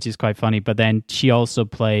 which is quite funny. But then she also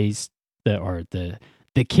plays the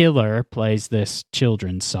killer plays this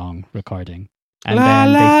children's song recording. And La,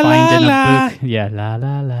 then la, they find la, in a la. book, la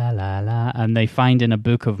la la la la, and they find in a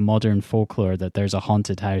book of modern folklore that there's a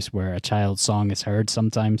haunted house where a child's song is heard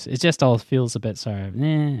sometimes. It just all feels a bit sort of,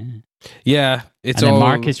 Yeah, it's and then all...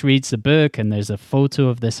 Marcus reads the book, and there's a photo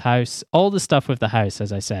of this house. All the stuff with the house,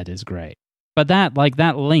 as I said, is great. But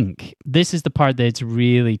that link, this is the part that's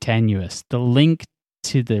really tenuous. The link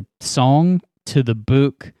to the song, to the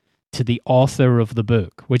book, to the author of the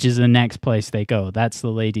book, which is the next place they go. That's the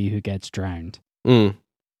lady who gets drowned. Mm.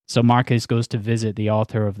 So Marcus goes to visit the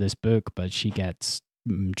author of this book, but she gets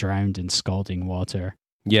drowned in scalding water.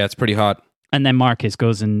 Yeah, it's pretty hot. And then Marcus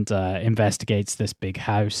goes and investigates this big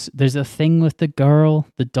house. There's a thing with the girl,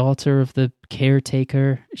 the daughter of the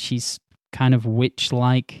caretaker. She's kind of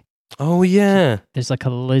witch-like. Oh, yeah. There's like a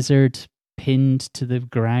lizard pinned to the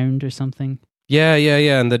ground or something. Yeah.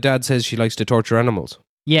 And the dad says she likes to torture animals.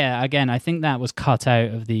 Yeah, again, I think that was cut out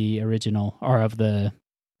of the original, or of the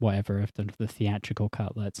whatever, of the theatrical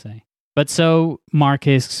cut, let's say. But so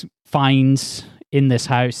Marcus finds in this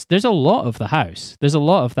house, there's a lot of the house. There's a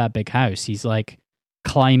lot of that big house. He's like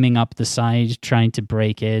climbing up the side, trying to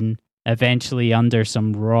break in. Eventually, under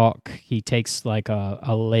some rock, he takes like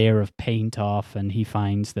a layer of paint off, and he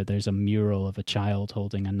finds that there's a mural of a child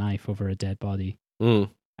holding a knife over a dead body. Mm.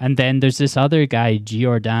 And then there's this other guy,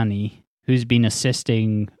 Giordani, who's been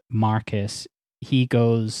assisting Marcus. He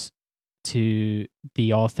goes to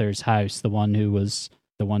the author's house, the one who was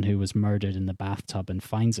murdered in the bathtub, and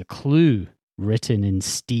finds a clue written in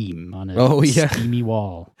steam on a steamy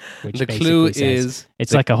wall. Which The clue says, is...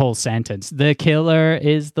 it's like a whole sentence. The killer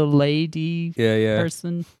is the lady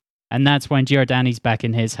person. And that's when Giordani's back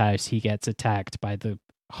in his house. He gets attacked by the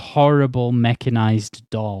horrible mechanized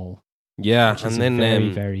doll. Yeah, which is and then... very,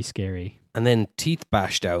 very scary. And then teeth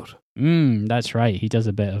bashed out. That's right. He does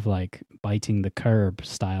a bit of like biting the curb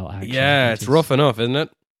style action. Yeah, it's rough enough, isn't it?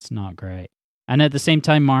 It's not great. And at the same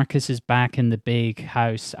time, Marcus is back in the big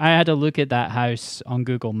house. I had a look at that house on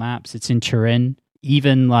Google Maps. It's in Turin.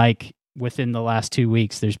 Even like within the last 2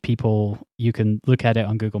 weeks, there's people, you can look at it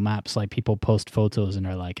on Google Maps, like people post photos and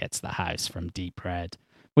are like, it's the house from Deep Red,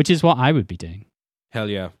 which is what I would be doing. Hell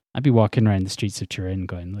yeah. I'd be walking around the streets of Turin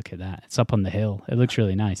going, look at that. It's up on the hill. It looks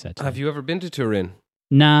really nice, actually. Have you ever been to Turin?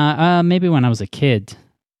 Nah, maybe when I was a kid.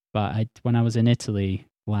 But when I was in Italy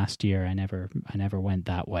last year, I never went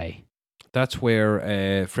that way. That's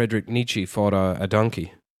where Friedrich Nietzsche fought a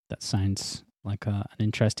donkey. That sounds like an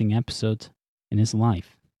interesting episode in his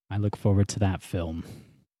life. I look forward to that film.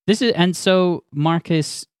 And so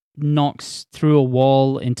Marcus knocks through a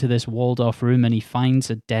wall into this walled-off room, and he finds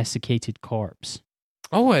a desiccated corpse.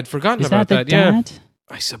 Oh, I'd forgotten Is about that. The Yeah, dad?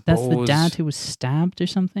 I suppose That's the dad who was stabbed or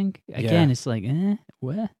something. Again, Yeah. it's like,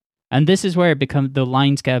 what? And this is where the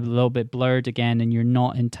lines get a little bit blurred again, and you're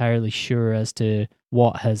not entirely sure as to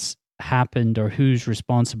what has happened or who's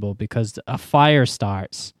responsible, because a fire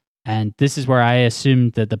starts, and this is where I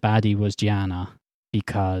assumed that the baddie was Gianna,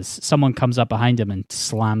 because someone comes up behind him and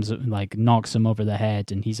knocks him over the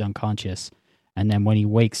head, and he's unconscious. And then when he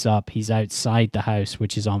wakes up, he's outside the house,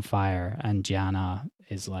 which is on fire, and Gianna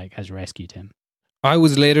has rescued him. I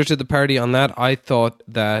was later to the party on that. I thought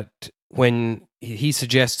that when he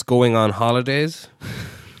suggests going on holidays,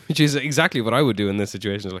 which is exactly what I would do in this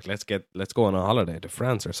situation, like let's go on a holiday to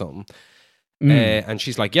France or something. And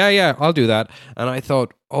she's like, yeah, I'll do that. And I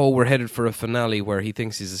thought, we're headed for a finale where he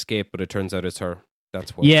thinks he's escaped, but it turns out it's her.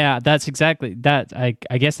 That's what. Yeah, that's exactly that.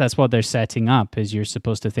 I guess that's what they're setting up. Is you're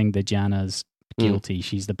supposed to think that Gianna's guilty.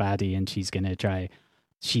 She's the baddie, and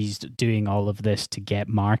she's doing all of this to get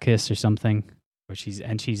Marcus or something. She's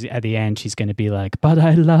at the end, she's going to be like, but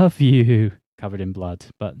I love you, covered in blood.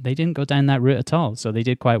 But they didn't go down that route at all. So they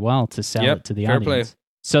did quite well to sell it to the fair audience. play.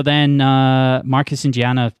 So then Marcus and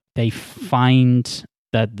Gianna, they find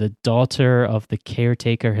that the daughter of the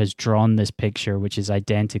caretaker has drawn this picture, which is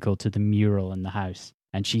identical to the mural in the house.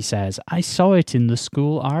 And she says, I saw it in the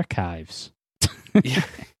school archives. Yeah.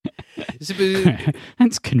 It's a bit-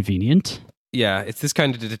 That's convenient. yeah, it's this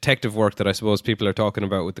kind of detective work that I suppose people are talking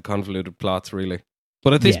about with the convoluted plots, really.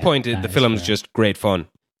 But at this Yeah, point, that the is film's fair. just great fun.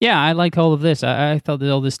 Yeah, I like all of this. I thought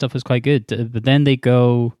that all this stuff was quite good. But then they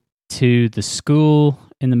go to the school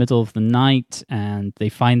in the middle of the night and they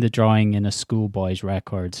find the drawing in a schoolboy's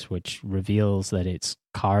records, which reveals that it's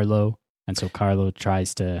Carlo. And so Carlo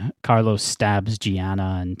stabs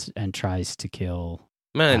Gianna and tries to kill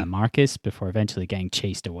Man, Marcus before eventually getting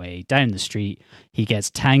chased away down the street. He gets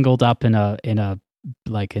tangled up in a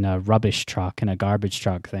rubbish truck, in a garbage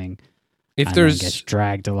truck thing. if And then there's... gets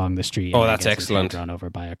dragged along the street. Oh, and then that's gets his head excellent. Run over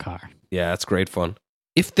by a car. Yeah, that's great fun.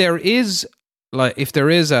 If there is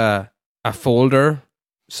a folder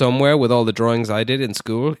somewhere with all the drawings I did in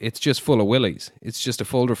school, it's just full of willies. It's just a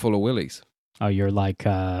folder full of willies. Oh, you're like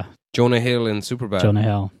Jonah Hill in Superbad. Jonah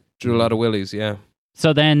Hill. Drew a lot of willies, yeah.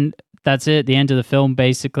 So then that's it. The end of the film,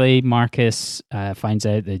 basically. Marcus finds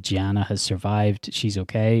out that Gianna has survived. She's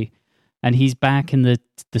okay. And he's back in the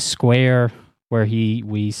square where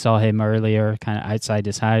we saw him earlier, kind of outside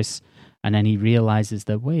his house. And then he realizes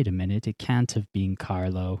that, wait a minute, it can't have been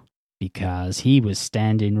Carlo because he was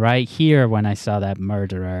standing right here when I saw that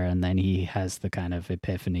murderer. And then he has the kind of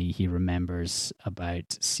epiphany. He remembers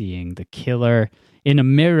about seeing the killer in a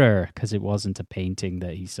mirror because it wasn't a painting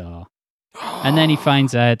that he saw. And then he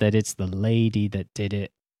finds out that it's the lady that did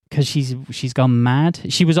it because she's gone mad.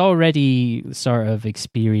 She was already sort of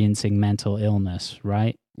experiencing mental illness,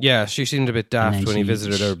 right? Yeah, she seemed a bit And daft then when he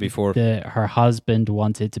visited her before. Her husband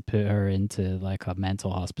wanted to put her into like a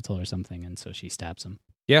mental hospital or something, and so she stabs him.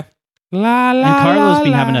 Yeah. La la. And Carlo's la,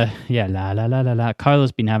 been la. having a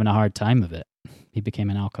Carlo's been having a hard time of it. He became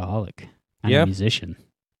an alcoholic and Yeah. a musician,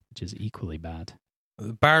 which is equally bad.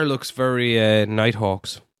 The bar looks very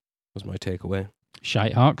Nighthawks, was my takeaway.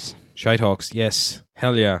 Shitehawks. Shitehawks, yes.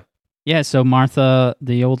 Hell yeah. Yeah, so Martha,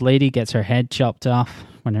 the old lady, gets her head chopped off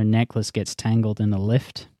when her necklace gets tangled in a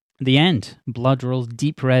lift. The end. Blood rolls,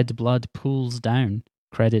 deep red blood pools down.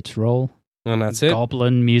 Credits roll. And that's it.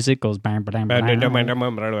 Goblin music goes bang, bang,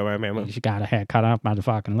 bang. She got her head cut off by the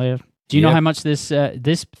fucking lift. Do you know Yep. how much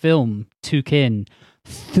this film took in?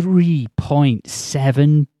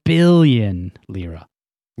 3.7 billion lira.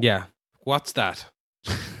 Yeah. What's that?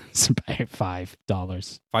 It's about $5.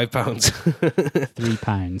 £5.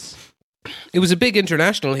 £3. It was a big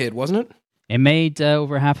international hit, wasn't it? It made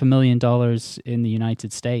over $500,000 in the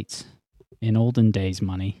United States in olden days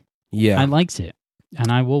money. Yeah. I liked it,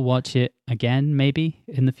 and I will watch it again maybe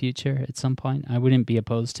in the future at some point. I wouldn't be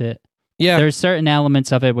opposed to it. Yeah. There's certain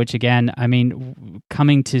elements of it which, again, I mean,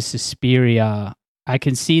 coming to Suspiria, I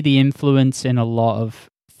can see the influence in a lot of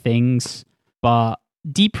things, but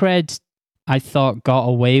Deep Red, I thought, got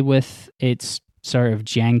away with its sort of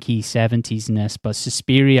janky 70s-ness, but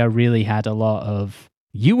Suspiria really had a lot of,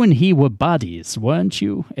 you and he were buddies, weren't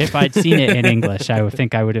you? If I'd seen it in English, I would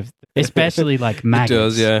think I would have, especially like maggots. It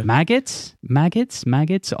does, yeah. Maggots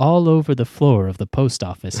all over the floor of the post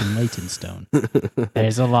office in Leytonstone.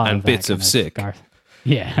 There's a lot And of bits that of kind sick.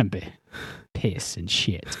 Yeah, and piss and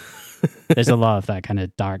shit. There's a lot of that kind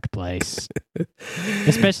of dark place,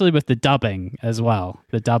 especially with the dubbing as well.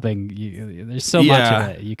 The dubbing, there's so much Yeah.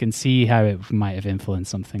 of it. You can see how it might have influenced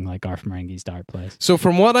something like Garth Marenghi's Dark Place. So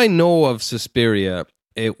from what I know of Suspiria,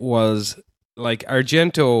 it was like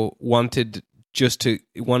Argento wanted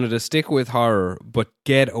to stick with horror, but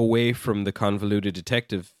get away from the convoluted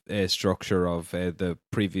detective structure of the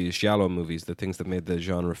previous Giallo movies, the things that made the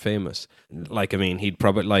genre famous. Like, I mean, he'd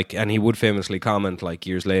probably and he would famously comment like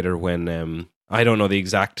years later when I don't know the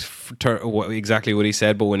exactly what he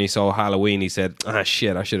said, but when he saw Halloween, he said, "Ah,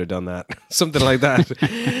 shit, I should have done that," something like that.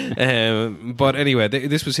 But anyway,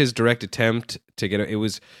 this was his direct attempt to get it.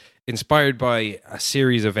 Was inspired by a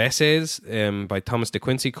series of essays by Thomas de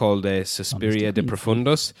Quincey called Suspiria de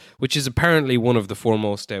Profundus, which is apparently one of the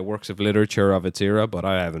foremost works of literature of its era, but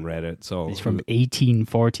I haven't read it. So It's from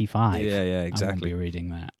 1845. Yeah, I exactly. won't be reading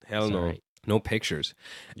that. Hell Sorry. no pictures.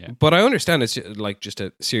 Yeah. But I understand it's just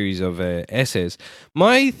a series of essays.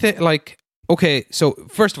 Okay, so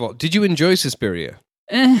first of all, did you enjoy Suspiria?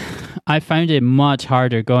 I found it much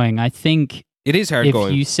harder going. I think It is hard if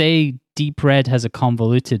going. you say Deep Red has a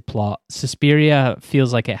convoluted plot, Suspiria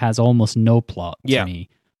feels like it has almost no plot to me.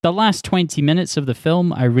 The last 20 minutes of the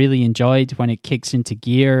film I really enjoyed when it kicks into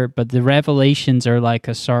gear, but the revelations are like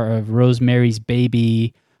a sort of Rosemary's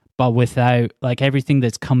Baby, but without, like, everything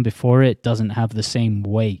that's come before it doesn't have the same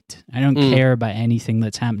weight. I don't care about anything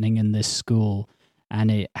that's happening in this school. and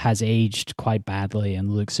it has aged quite badly and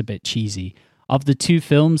looks a bit cheesy. Of the two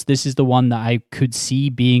films, this is the one that I could see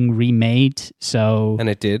being remade. So, And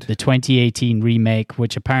it did. the 2018 remake,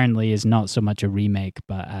 which apparently is not so much a remake,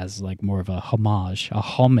 but as like more of a homage.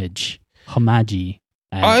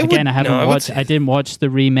 I didn't watch the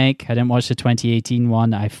remake. I didn't watch the 2018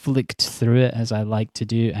 one. I flicked through it as I like to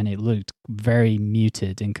do, and it looked very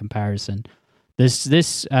muted in comparison. This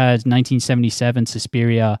 1977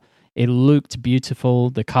 Suspiria, it looked beautiful.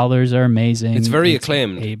 The colors are amazing. It's very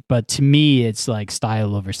acclaimed. But to me, it's like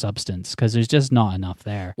style over substance because there's just not enough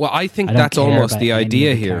there. Well, I think I don't that's care almost about the any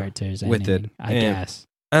idea of the here characters, with it. anything, I guess.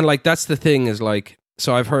 And like that's the thing is like,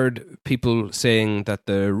 so I've heard people saying that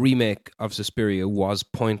the remake of Suspiria was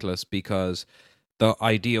pointless because the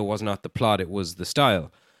idea was not the plot, it was the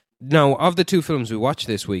style. Now, of the two films we watched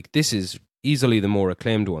this week, this is easily the more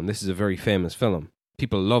acclaimed one. This is a very famous film.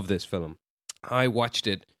 People love this film. I watched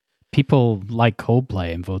it. People like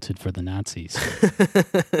Coldplay and voted for the Nazis.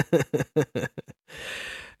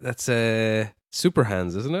 That's Super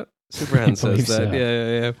Hands, isn't it? Super Hands says that. So.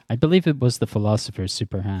 Yeah. I believe it was the philosopher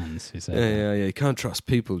Super Hans who said that. Yeah. You can't trust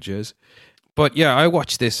people, Jez. But yeah, I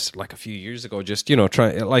watched this like a few years ago, just,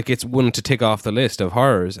 it's one to tick off the list of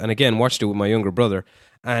horrors. And again, watched it with my younger brother.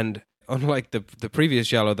 And unlike the previous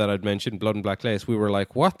Giallo that I'd mentioned, Blood and Black Lace, we were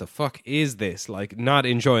like, what the fuck is this? Like, not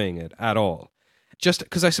enjoying it at all. Just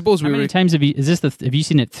because I suppose How many times have you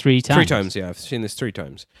seen it 3 times? 3 times, yeah. I've seen this 3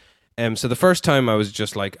 times. So the first time I was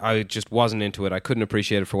just like, I just wasn't into it. I couldn't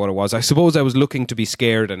appreciate it for what it was. I suppose I was looking to be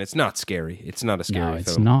scared, and it's not scary. It's not a scary film. No,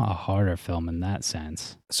 it's not a horror film in that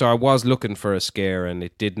sense. So I was looking for a scare, and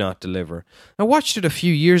it did not deliver. I watched it a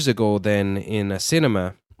few years ago then in a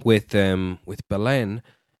cinema with Belen,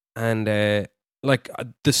 and the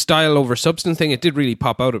style over substance thing, it did really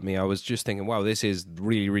pop out at me. I was just thinking, wow, this is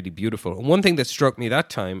really, really beautiful. And one thing that struck me that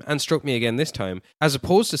time, and struck me again this time, as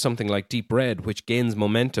opposed to something like Deep Red, which gains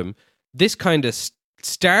momentum, this kind of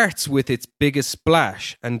starts with its biggest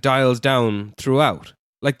splash and dials down throughout.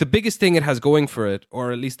 Like the biggest thing it has going for it,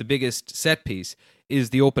 or at least the biggest set piece, is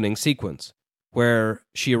the opening sequence, where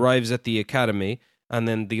she arrives at the academy, and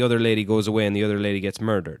then the other lady goes away and the other lady gets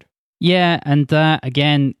murdered. Yeah, and that,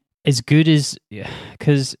 again, as good as...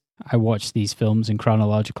 Because I watched these films in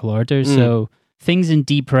chronological order, so things in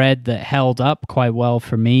Deep Red that held up quite well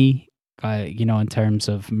for me, in terms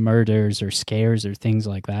of murders or scares or things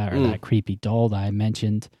like that, or that creepy doll that I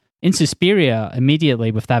mentioned. In Suspiria,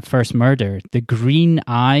 immediately with that first murder, the green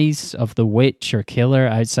eyes of the witch or killer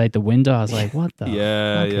outside the window, I was like, what the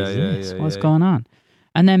fuck is this? What's going on?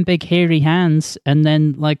 And then big hairy hands, and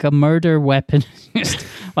then like a murder weapon, just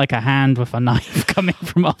like a hand with a knife coming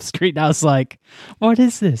from off screen. I was like, what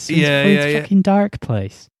is this? It's fucking dark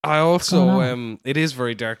place. I also, it is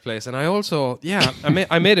very dark place. And I also,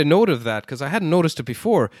 I made a note of that because I hadn't noticed it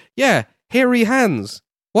before. Yeah, hairy hands.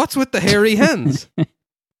 What's with the hairy hands?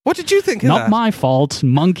 What did you think of that? Not my fault,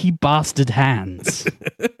 monkey bastard hands.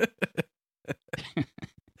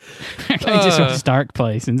 I just watched Dark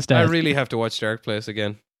Place instead. I really have to watch Dark Place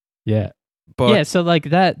again. Yeah. But yeah, so like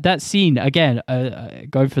that scene, again,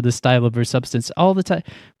 going for the style of her substance, all the time,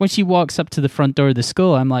 when she walks up to the front door of the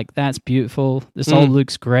school, I'm like, that's beautiful. This all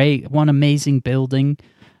looks great. One amazing building.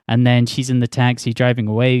 And then she's in the taxi driving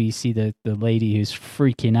away. You see the lady who's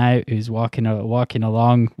freaking out, who's walking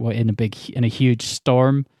along in a huge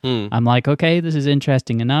storm. I'm like, okay, this is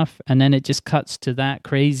interesting enough. And then it just cuts to that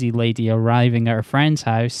crazy lady arriving at her friend's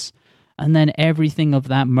house. And then everything of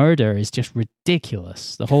that murder is just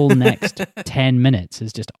ridiculous. The whole next 10 minutes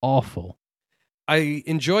is just awful. I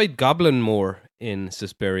enjoyed Goblin more in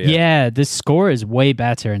Suspiria. Yeah, the score is way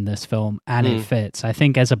better in this film, and it fits. I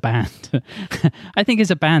think as a band,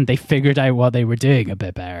 they figured out what they were doing a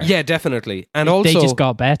bit better. Yeah, definitely. And also, they just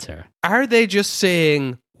got better. Are they just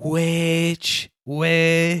saying witch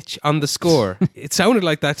on the score? It sounded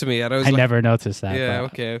like that to me, and I was like, never noticed that. Yeah,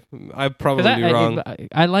 okay, I'm probably wrong.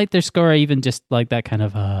 I like their score, even just like that kind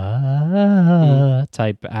of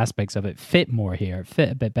type aspects of it fit more here.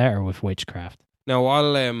 Fit a bit better with witchcraft. Now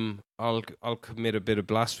I'll commit a bit of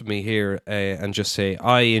blasphemy here and just say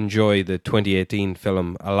I enjoy the 2018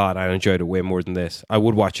 film a lot. I enjoyed it way more than this. I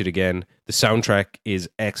would watch it again. The soundtrack is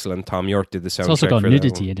excellent. Tom York did the soundtrack. It's also got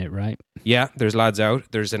nudity in it, right? Yeah, there's lads out.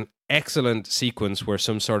 There's an excellent sequence where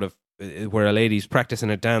where a lady's practicing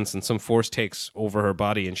a dance and some force takes over her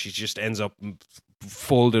body and she just ends up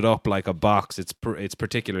folded up like a box. It's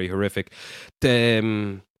particularly horrific.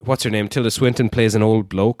 What's her name? Tilda Swinton plays an old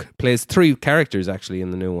bloke. Plays 3 characters actually in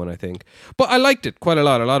the new one, I think. But I liked it quite a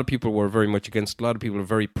lot. A lot of people were very much against. A lot of people are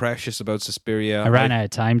very precious about Suspiria. I ran out of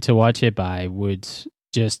time to watch it, but I would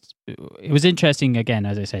just, it was interesting, again,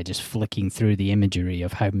 as I say, just flicking through the imagery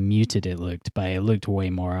of how muted it looked, but it looked way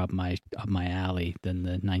more up my alley than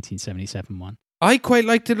the 1977 one. I quite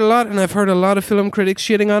liked it a lot, and I've heard a lot of film critics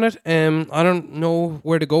shitting on it. I don't know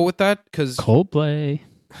where to go with that, because Coldplay.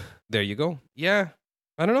 there you go. Yeah.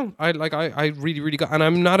 I don't know. I really, really got, and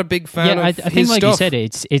I'm not a big fan of I his think, like stuff. you said,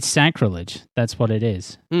 it's sacrilege. That's what it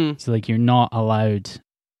is. It's like you're not allowed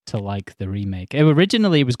to like the remake.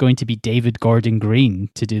 Originally, it was going to be David Gordon Green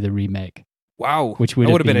to do the remake. Wow, which would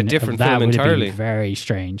that have been a different that film would have entirely. been very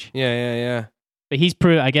strange. Yeah. But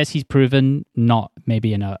I guess he's proven, not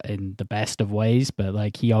maybe in the best of ways, but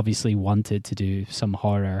like he obviously wanted to do some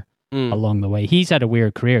horror along the way. He's had a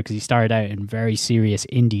weird career because he started out in very serious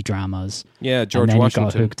indie dramas. Yeah, George and then Washington.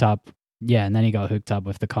 He got hooked up. Yeah, and then he got hooked up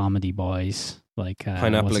with the comedy boys like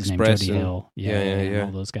Pineapple what's his Express name? Jody and- Hill. Yeah.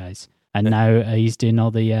 all those guys. And now he's doing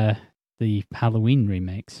all the Halloween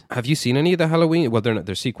remakes. Have you seen any of the Halloween? Well,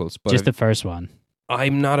 they're sequels, but Just the first one.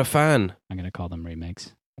 I'm not a fan. I'm going to call them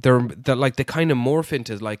remakes. They're like they kind of morph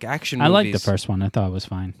into like action I movies. liked the first one. I thought it was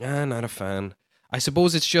fine. Not a fan. I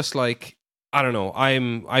suppose it's just like, I don't know.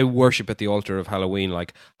 I worship at the altar of Halloween,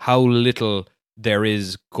 like how little there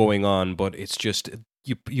is going on, but it's just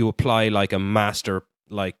you apply like a master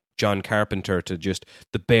like John Carpenter to just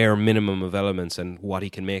the bare minimum of elements and what he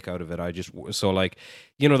can make out of it. So like,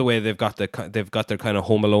 you know, the way they've got their kind of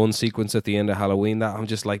Home Alone sequence at the end of Halloween, that I'm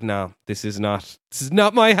just like, nah, this is not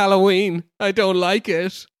my Halloween. I don't like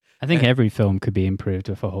it. I think every film could be improved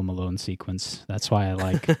with a Home Alone sequence. That's why I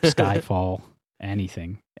like Skyfall.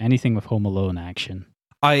 Anything with Home Alone action.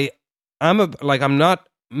 I'm not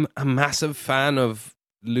a massive fan of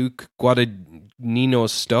Luke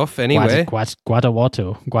Guadagnino's stuff anyway.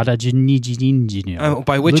 Guadagnino.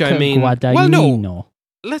 By which Luca I mean, Guadagnino. well, no.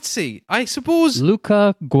 Let's see. I suppose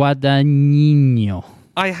Luca Guadagnino.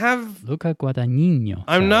 I have. Luca Guadagnino.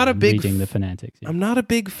 I'm not a big reading the phonetics. Yeah. I'm not a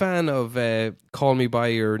big fan of Call Me by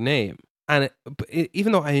Your Name, and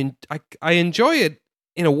even though I enjoy it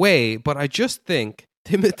in a way, but I just think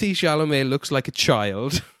Timothée Chalamet looks like a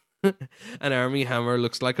child. And Armie Hammer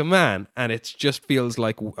looks like a man, and it just feels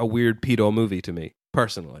like a weird pedo movie to me,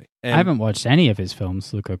 personally. I haven't watched any of his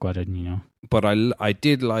films, Luca Guadagnino. But I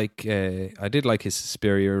did like his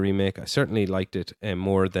Suspiria remake. I certainly liked it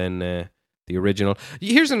more than the original.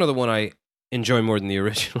 Here's another one I enjoy more than the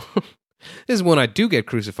original. This is one I do get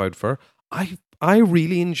crucified for. I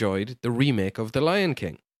really enjoyed the remake of The Lion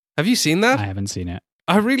King. Have you seen that? I haven't seen it.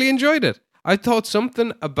 I really enjoyed it. I thought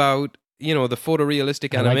something about, you know, the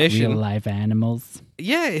photorealistic animation. Like real live animals.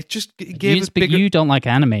 Yeah, it just gave it bigger. You don't like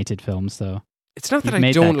animated films, though. It's not that You've I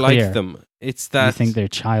made don't that like clear. them. It's that You think they're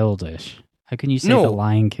childish. How can you say No, The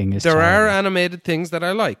Lion King is there are childish? animated things that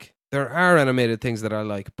I like.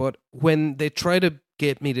 But when they try to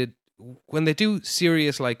get me to, when they do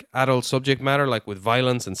serious like adult subject matter, like with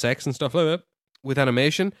violence and sex and stuff like that, with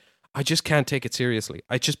animation, I just can't take it seriously.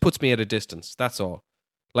 It just puts me at a distance. That's all.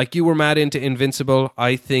 Like you were mad into Invincible.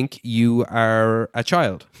 I think you are a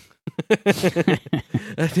child.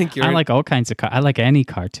 I think you're. I like all kinds of. I like any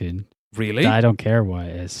cartoon. Really? I don't care what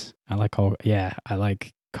it is. I like all. Yeah, I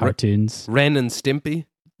like cartoons. Ren and Stimpy.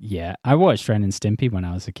 Yeah, I watched Ren and Stimpy when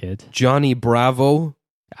I was a kid. Johnny Bravo.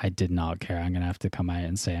 I did not care. I'm gonna have to come out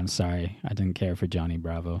and say I'm sorry. I didn't care for Johnny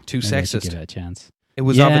Bravo. Too Maybe I should sexist. give it a chance. It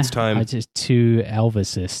was of its time. I just too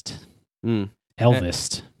Elvisist. Mm.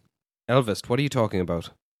 Elvis. Elvis, what are you talking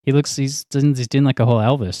about? He's doing like a whole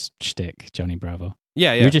Elvis shtick, Johnny Bravo.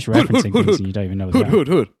 Yeah. You're just referencing things and you don't even know what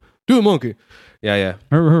Hood. Do a monkey. Yeah.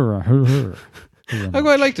 I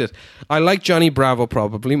quite liked it. I like Johnny Bravo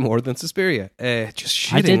probably more than Suspiria. Just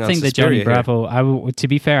shitting I did on think that Suspiria Johnny here. Bravo. To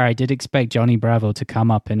be fair, I did expect Johnny Bravo to come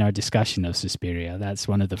up in our discussion of Suspiria. That's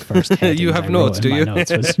one of the first headings You have I notes, wrote in do my you?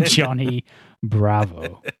 Notes was Johnny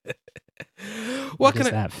Bravo. What does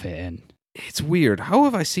can that fit in? It's weird. How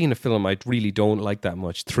have I seen a film I really don't like that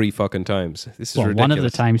much 3 fucking times? This is Well, ridiculous. one of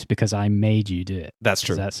the times because I made you do it. That's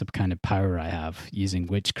true. That's the kind of power I have using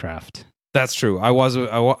witchcraft. That's true. I was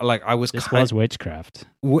This was witchcraft.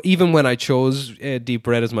 even when I chose Deep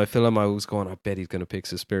Red as my film, I was going, I bet he's going to pick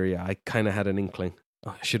Suspiria. I kind of had an inkling.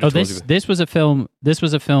 Oh, I should have told you. This was a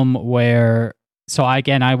film where. So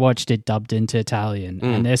I watched it dubbed into Italian,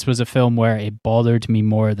 and this was a film where it bothered me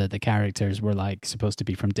more that the characters were like supposed to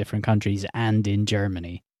be from different countries and in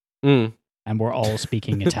Germany, and we're all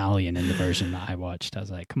speaking Italian in the version that I watched. I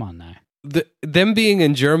was like, come on now. Them being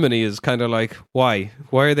in Germany is kind of like, why?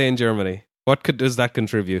 Why are they in Germany? Does that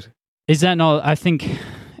contribute? Is that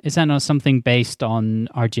not something based on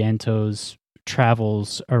Argento's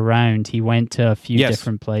travels around? He went to a few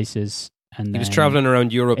different places. And he was traveling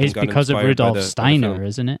around Europe. It's and got because of inspired by Rudolf the Steiner, film.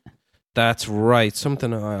 isn't it? That's right.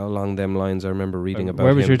 Something along them lines I remember reading about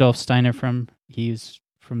Where was him. Rudolf Steiner from? He's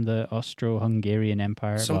from the Austro-Hungarian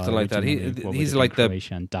Empire. Something like that. He's like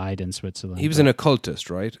Croatia and died in Switzerland. He was an occultist,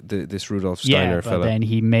 right? This Rudolf Steiner but fella. then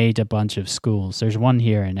he made a bunch of schools. There's one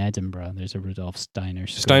here in Edinburgh. There's a Rudolf Steiner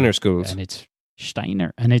school. Steiner schools. And it's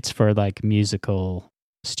Steiner. And it's for like music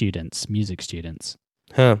students.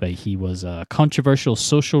 Huh. But he was a controversial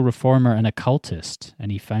social reformer and occultist.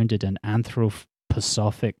 And he founded an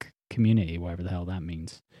anthroposophic community, whatever the hell that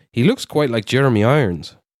means. He looks quite like Jeremy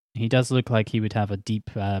Irons. He does look like he would have a deep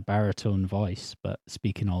baritone voice, but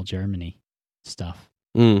speaking all Germany stuff.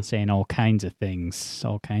 Saying all kinds of things,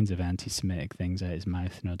 all kinds of anti-Semitic things out his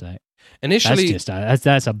mouth, no doubt. Initially,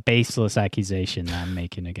 that's a baseless accusation that I'm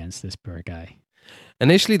making against this poor guy.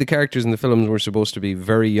 Initially, the characters in the films were supposed to be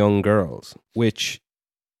very young girls, which,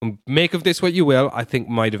 make of this what you will, I think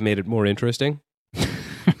might have made it more interesting.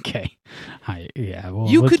 Okay. Well,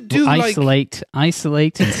 you could do isolate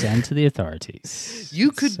and send to the authorities.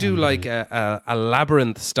 You could do like a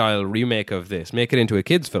Labyrinth style remake of this, make it into a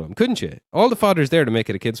kids film, couldn't you? All the fodder's there to make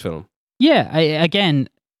it a kids film. Yeah, again,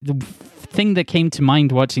 the thing that came to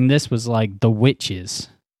mind watching this was like The Witches,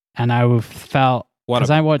 and I felt because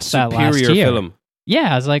I watched that last year. Film.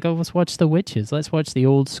 Yeah, I was like, let's watch The Witches. Let's watch the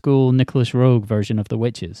old school Nicholas Roeg version of The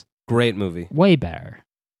Witches. Great movie. Way better.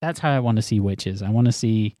 That's how I want to see witches. I want to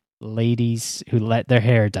see ladies who let their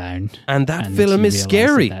hair down. And that film is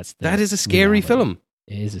scary. That is a scary film.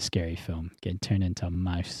 It is a scary film. Getting turned into a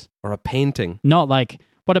mouse. Or a painting. Not like,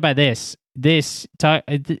 what about this? This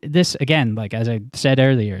again, like as I said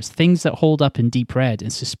earlier, is things that hold up in Deep Red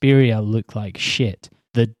and Suspiria look like shit.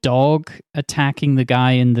 The dog attacking the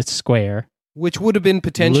guy in the square. Which would have been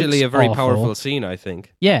potentially a very awful. Powerful scene, I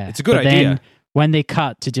think. Yeah. It's a good idea. Then, when they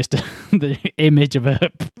cut to just the image of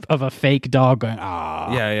a fake dog going,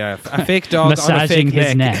 yeah, a fake dog massaging on a fake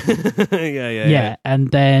his neck. yeah, and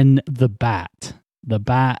then the bat. The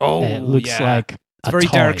bat looks like it's a very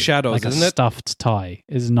toy, Dark Shadows, like isn't a it? Stuffed toy.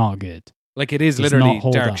 Is not good. Like it is Does literally not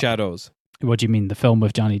hold Dark up. Shadows. What do you mean, the film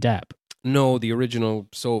with Johnny Depp? No, the original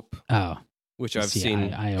soap. Oh, which I've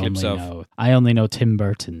seen clips of. I only know Tim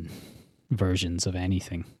Burton versions of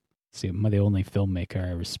anything. See, I'm the only filmmaker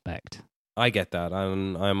I respect. I get that.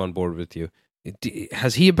 I'm on board with you.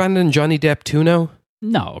 Has he abandoned Johnny Depp too now?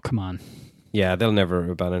 No, come on. Yeah, they'll never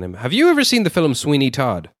abandon him. Have you ever seen the film Sweeney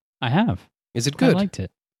Todd? I have. Is it good? I liked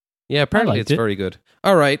it. Yeah, apparently it's very good.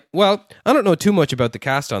 All right. Well, I don't know too much about the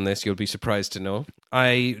cast on this. You'll be surprised to know.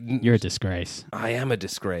 You're a disgrace. I am a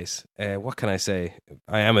disgrace. What can I say?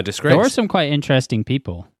 I am a disgrace. There were some quite interesting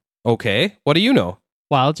people. Okay. What do you know?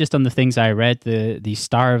 Well, just on the things I read, the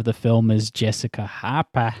star of the film is Jessica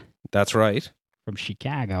Harper. That's right. From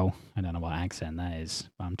Chicago. I don't know what accent that is,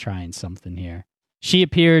 but I'm trying something here. She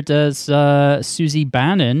appeared as Susie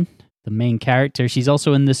Bannon, the main character. She's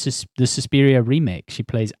also in the Suspiria remake. She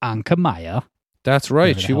plays Anka Maya. That's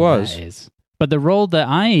right, she was. But the role that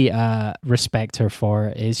I respect her for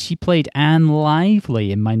is she played Anne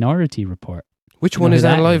Lively in Minority Report. Which one is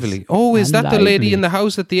Anne Lively? Oh, is that the lady in the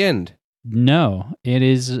house at the end? No, it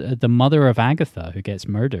is the mother of Agatha who gets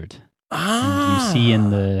murdered. And you see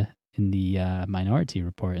in the Minority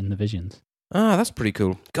Report in the visions. That's pretty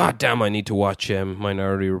cool. God damn, I need to watch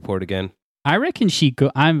Minority Report again. I reckon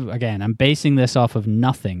I'm basing this off of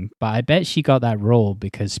nothing, but I bet she got that role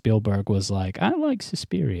because Spielberg was like, I like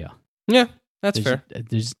Suspiria. Yeah, that's fair.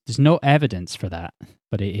 There's no evidence for that,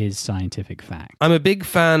 but it is scientific fact. I'm a big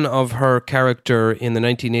fan of her character in the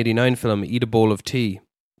 1989 film Eat a Bowl of Tea.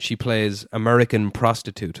 She plays American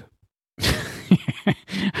prostitute.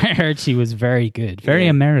 I heard she was very good, very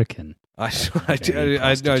American. I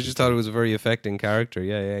just thought it was a very affecting character.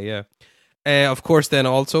 Yeah. Of course, then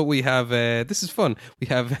also we have, this is fun, we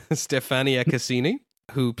have Stefania Cassini,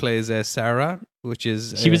 who plays Sarah, which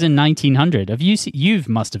is... She was in 1900. You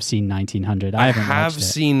must have seen 1900. I have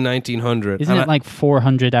seen 1900. Isn't it like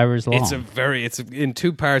 400 hours long? It's in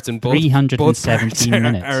two parts and both 317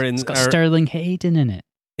 minutes. It's got Sterling Hayden in it.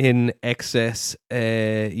 In excess,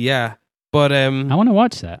 yeah. But I want to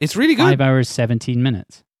watch that. It's really good. 5 hours, 17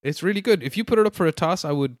 minutes. It's really good. If you put it up for a toss,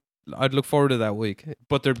 I'd look forward to that week.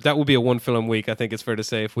 But that would be a one film week, I think it's fair to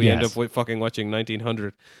say, if we end up with fucking watching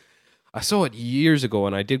 1900. I saw it years ago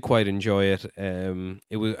and I did quite enjoy it.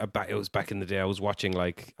 It was back in the day.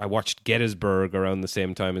 I watched Gettysburg around the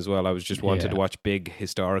same time as well. I was just wanted to watch big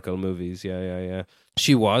historical movies. Yeah.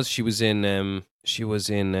 She was in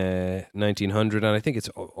 1900, and I think it's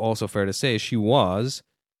also fair to say she was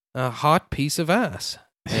a hot piece of ass.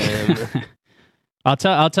 I'll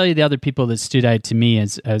tell you the other people that stood out to me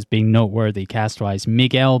as being noteworthy cast-wise.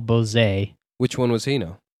 Miguel Bosé. Which one was he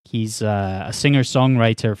now? He's a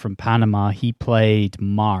singer-songwriter from Panama. He played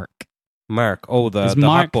Mark. Mark. Oh, the Is the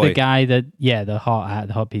Mark hot boy. the guy that, the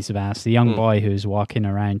hot piece of ass, the young boy who's walking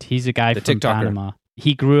around. He's a guy The from TikToker. Panama.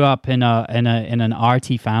 He grew up in an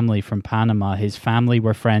arty family from Panama. His family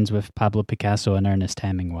were friends with Pablo Picasso and Ernest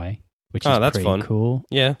Hemingway, which is that's pretty fun. cool.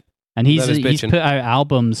 Yeah. And he's That is he's bitchin'. put out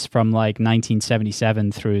albums from like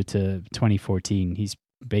 1977 through to 2014. He's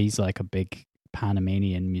like a big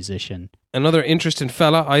Panamanian musician. Another interesting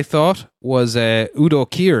fella, I thought, was Udo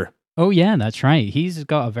Kier. Oh yeah, that's right. He's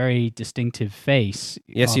got a very distinctive face.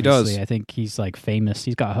 Yes, he does. Obviously, I think he's like famous.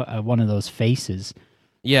 He's got one of those faces.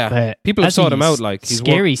 Yeah. But People have as sought him he's out like he's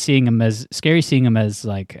scary seeing him as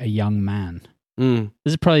like a young man. Mm.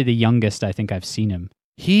 This is probably the youngest I think I've seen him.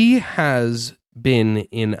 He has been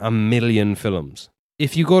in a million films.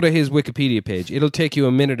 If you go to his Wikipedia page, it'll take you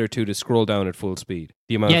a minute or two to scroll down at full speed.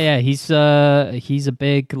 The amount. Yeah, he's a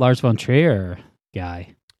big Lars von Trier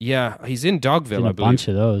guy. Yeah, he's in Dogville, He's in I a believe. bunch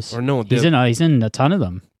of those. Or no, He's in a ton of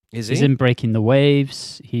them. is he? He's in Breaking the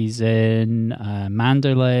Waves. He's in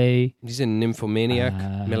Manderley. He's in Nymphomaniac,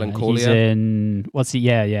 He's Melancholia. in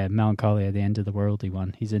Melancholia, the end of the worldy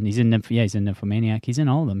one. He's in Nymphomaniac. He's in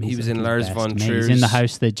all of them. He He's was like in the Lars best von mate. He's Trier's- in the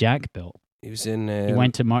house that Jack built. He was in. He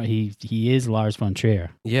went to he is Lars von Trier.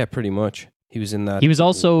 Yeah, pretty much. He was in that. He was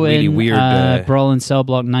also really in weird. Brawl in Cell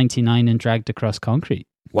Block 99 and Dragged Across Concrete.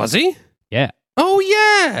 Was he? Yeah. Oh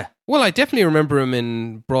yeah. Well, I definitely remember him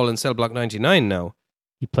in Brawl in Cell Block 99 now.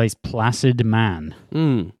 He plays Placid Man.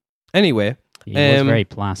 Anyway, He was very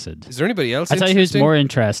placid. is there anybody else? I'll tell you who's interesting? more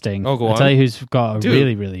interesting. Oh, go I'll on. tell you who's got a Do.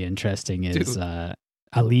 really, really interesting is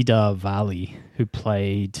Alida Valli, who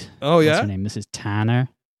played Oh what's yeah. her name? Mrs. Tanner.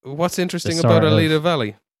 What's interesting The about sort of- Alida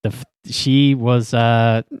Valley? She was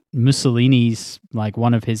Mussolini's like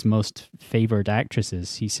one of his most favored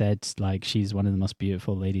actresses. He said like she's one of the most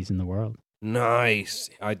beautiful ladies in the world. Nice.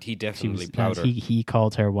 He She definitely was, plowed her. he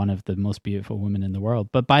called her one of the most beautiful women in the world.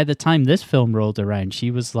 But by the time this film rolled around, she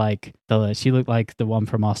was like she looked like the one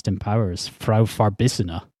from Austin Powers, Frau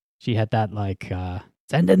Farbissina. She had that like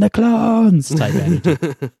send in the clones type energy.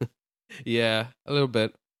 Yeah, a little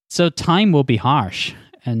bit. So time will be harsh,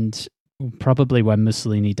 and probably when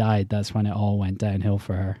Mussolini died, that's when it all went downhill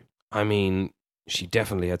for her. I mean, she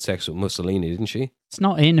definitely had sex with Mussolini, didn't she? It's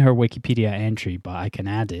not in her Wikipedia entry, but I can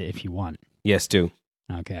add it if you want. Yes, do.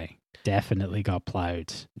 Okay. Definitely got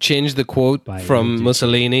plowed. Change the quote By from Udo.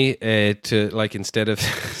 Mussolini to like instead of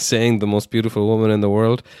saying the most beautiful woman in the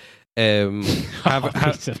world, have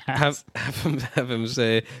him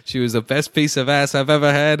say she was the best piece of ass I've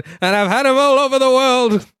ever had, and I've had him all over the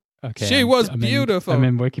world. Okay, She was beautiful. I'm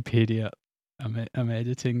in Wikipedia. I'm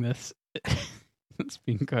editing this. It's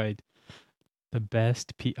been good. The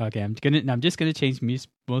best okay, I'm just gonna change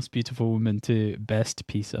most beautiful woman to best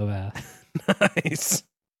piece of ass. Nice.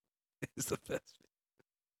 It's the best.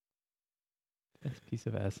 Best piece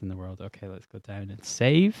of ass in the world. Okay, let's go down and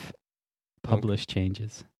save. Publish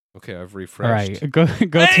changes. Okay, I've All refreshed. right, go to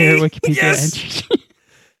your Hey, Wikipedia yes! entry.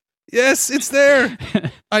 Yes, it's there.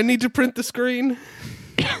 I need to print the screen.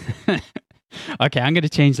 Okay, I'm going to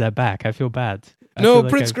change that back. I feel bad. I No, feel like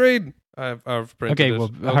print I've- screen. I've printed Okay, it.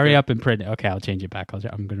 well, hurry up and print it. Okay, I'll change it back.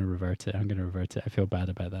 I'm going to revert it. I feel bad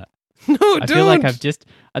about that. No, I don't. feel like I've just...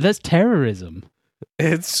 that's terrorism.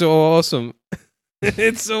 It's so awesome.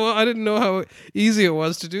 It's so. I didn't know how easy it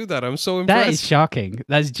was to do that. I'm so impressed. That is shocking.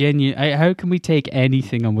 That's genuine. How can we take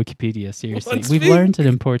anything on Wikipedia seriously? What's We've me? learned an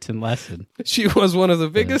important lesson. She was one of the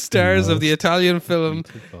biggest stars of the most Italian film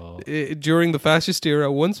Beautiful. during the fascist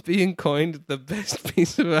era, once being coined the best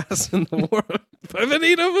piece of ass in the world by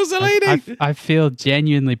Benito Mussolini. I feel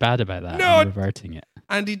genuinely bad about that. No. I'm reverting it.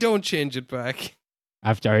 Andy, don't change it back.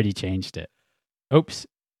 I've already changed it. Oops.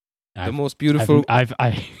 The most beautiful I've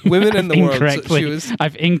women in I've the world. So incorrectly- she was.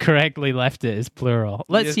 I've incorrectly left it as plural.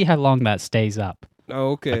 Let's Yes. see how long that stays up.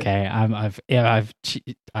 Oh, okay. Okay,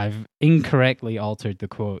 I've incorrectly altered the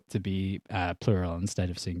quote to be plural instead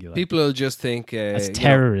of singular. People will just think That's you know,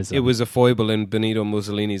 terrorism. it was a foible in Benito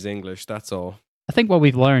Mussolini's English. That's all. I think what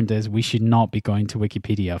we've learned is we should not be going to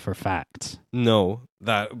Wikipedia for facts. No,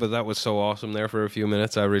 but that was so awesome there for a few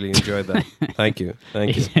minutes. I really enjoyed that. Thank you.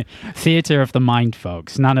 Theater of the mind,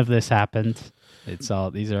 folks. None of this happened. These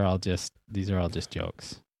are all just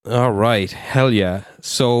jokes. All right, hell yeah.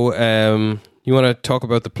 So, you want to talk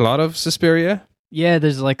about the plot of Suspiria? Yeah,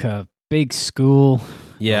 there's like a big school.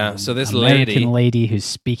 Yeah. So this American lady who's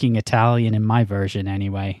speaking Italian in my version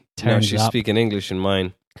anyway. no, Turns she's up. speaking English in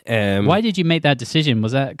mine. Why did you make that decision?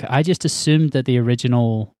 Was that I just assumed that the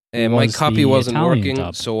original My was copy the wasn't Italian working,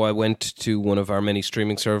 dub. so I went to one of our many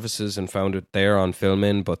streaming services and found it there on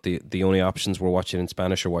Filmin, but the only options were watch it in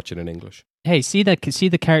Spanish or watch it in English. Hey, see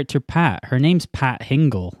the character Pat? Her name's Pat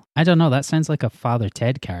Hingle. I don't know. That sounds like a Father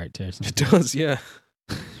Ted character. Or It something. does, yeah.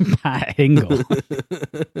 Pat Hingle.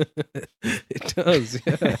 It does,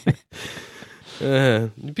 yeah.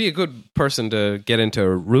 You'd be a good person to get into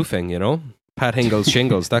roofing, you know? Pat Hingle's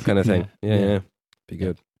shingles, that kind of thing. Yeah. Be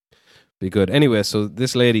good. Be good. Anyway, so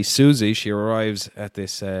this lady, Susie, she arrives at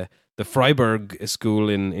this, the Freiburg school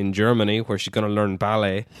in Germany where she's going to learn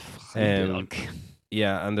ballet.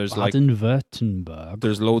 Yeah, and there's Baden-Württemberg.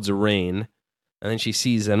 there's loads of rain. And then she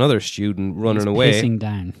sees another student running He's away pissing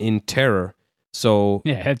down. in terror. So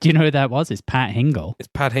Yeah, do you know who that was? It's Pat Hingle. it's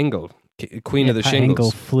Pat Hingle, Queen of the Pat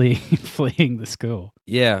Shingles. Hingle fleeing the school.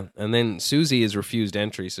 Yeah, and then Susie is refused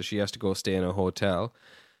entry, so she has to go stay in a hotel.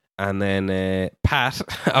 And then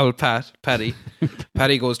Patty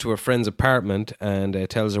goes to her friend's apartment and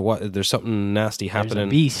tells her there's something nasty There's a happening.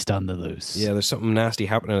 beast on the loose. Yeah, there's something nasty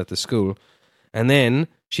happening at the school. And then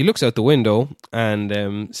she looks out the window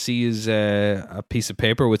and sees a piece of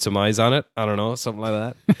paper with some eyes on it. I don't know, something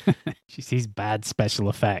like that. She sees bad special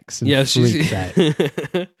effects and Yeah, freaks out.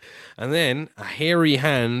 And then a hairy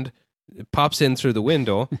hand pops in through the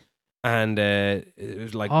window and it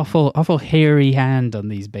was like Awful hairy hand on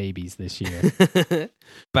these babies this year.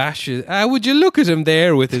 bashes. Would you look at him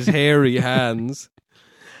there with his hairy hands?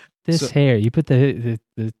 This hair, you put the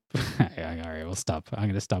all right, we'll stop. I'm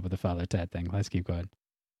going to stop with the Father Ted thing. Let's keep going.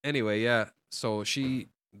 Anyway, yeah. So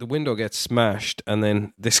the window gets smashed, and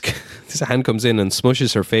then this hand comes in and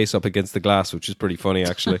smushes her face up against the glass, which is pretty funny,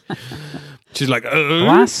 actually. She's like,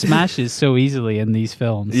 glass smashes so easily in these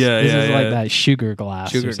films. Yeah, this yeah, is yeah. like that sugar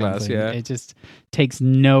glass. Sugar or glass, something. yeah. It just takes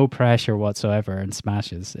no pressure whatsoever and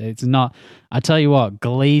smashes. It's not. I tell you what,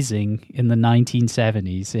 glazing in the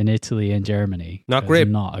 1970s in Italy and Germany, Not was great.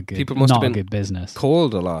 Not a good. People must have not a been good business.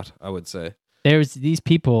 cold a lot, I would say. There's these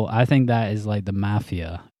people. I think that is like the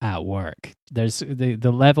mafia at work. There's the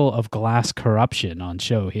level of glass corruption on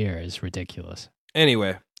show here is ridiculous.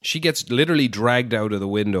 Anyway, she gets literally dragged out of the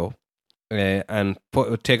window and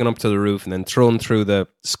taken up to the roof and then thrown through the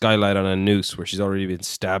skylight on a noose where she's already been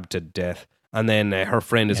stabbed to death. And then her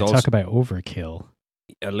friend is also Talk about overkill.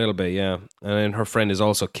 a little bit, yeah. And then her friend is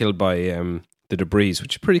also killed by the debris,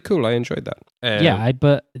 which is pretty cool. I enjoyed that.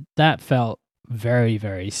 But that felt very,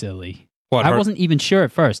 very silly. What, I wasn't even sure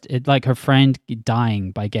at first. It like her friend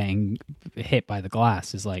dying by getting hit by the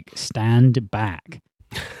glass is like stand back,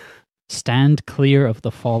 stand clear of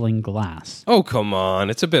the falling glass. Oh, come on!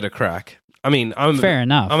 It's a bit of crack. I mean, Fair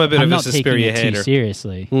enough. I'm a bit of a not taking Suspiria it too hater.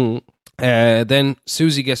 seriously. Then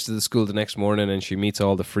Susie gets to the school the next morning and she meets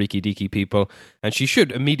all the freaky deaky people, and she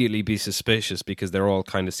should immediately be suspicious because they're all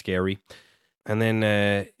kind of scary. And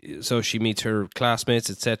then so she meets her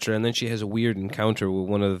classmates, etc. And then she has a weird encounter with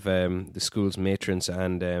one of the school's matrons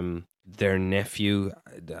and their nephew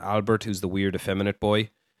Albert, who's the weird effeminate boy.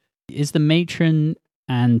 Is the matron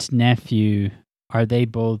and nephew, are they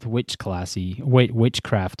both witchcrafty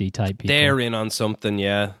type people? They're in on something,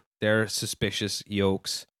 yeah. They're suspicious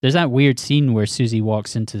yokes. There's that weird scene where Susie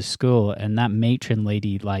walks into school and that matron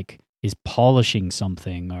lady like is polishing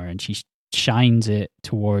something, and she shines it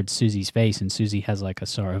towards Susie's face, and Susie has like a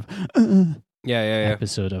sort of Yeah.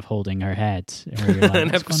 episode of holding her head. Where you're like,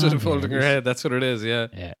 An "What's going episode on of holding here?" her head. That's what it is, yeah.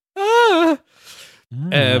 Yeah. Ah!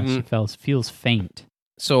 She feels faint.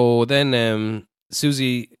 So then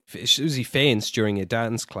Susie faints during a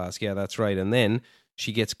dance class. Yeah, that's right. And then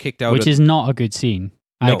she gets kicked out. Which is not a good scene.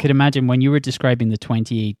 No. I could imagine when you were describing the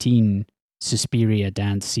 2018 Suspiria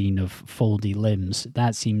dance scene of foldy limbs,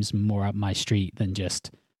 that seems more up my street than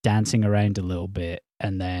just dancing around a little bit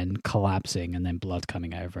and then collapsing and then blood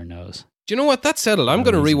coming out of her nose. Do you know what? That's settled. I'm No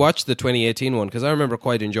going to reason. rewatch the 2018 one because I remember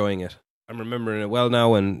quite enjoying it. I'm remembering it well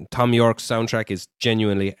now, and Tom York's soundtrack is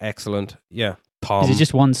genuinely excellent. Yeah, Tom. Is it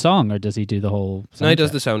just one song or does he do the whole soundtrack? No, he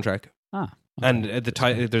does the soundtrack. Ah. And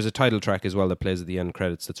there's a title track as well that plays at the end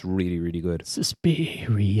credits that's really, really good.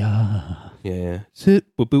 Suspiria. Yeah. Boop,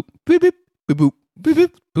 boop, boop, boop, boop, boop,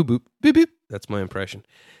 boop, boop, boop, boop, boop. That's my impression.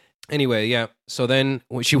 Anyway, yeah. So then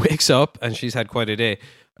when she wakes up and she's had quite a day,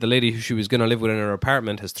 the lady who she was going to live with in her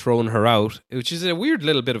apartment has thrown her out, which is a weird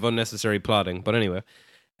little bit of unnecessary plotting. But anyway,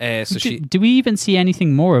 Do we even see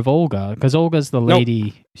anything more of Olga? Because Olga's the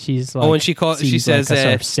lady. She's like, and she says, like a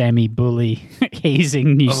sort of semi-bully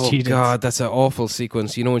hazing new students. Oh God, that's an awful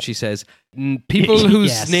sequence. You know when she says, people whose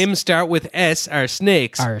Yes. names start with S are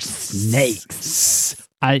snakes. Are snakes.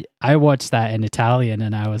 I watched that in Italian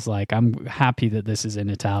and I was like, I'm happy that this is in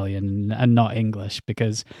Italian and not English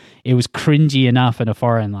because it was cringy enough in a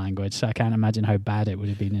foreign language. So I can't imagine how bad it would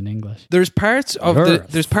have been in English. There's parts of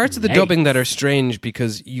the dubbing that are strange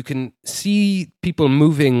because you can see people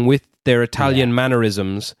moving with their Italian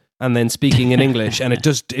mannerisms and then speaking in English, and it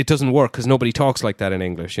doesn't work because nobody talks like that in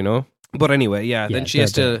English, you know. But anyway, then she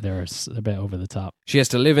has to. They're a bit over the top. She has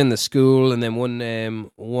to live in the school, and then one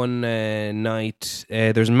night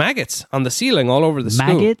there's maggots on the ceiling all over the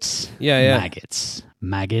school. Maggots? Yeah. Maggots.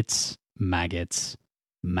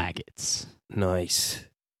 Nice.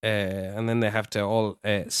 And then they have to all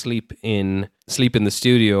sleep in the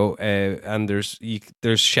studio, and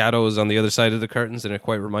there's shadows on the other side of the curtains, and it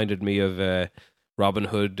quite reminded me of Robin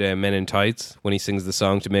Hood, Men in Tights, when he sings the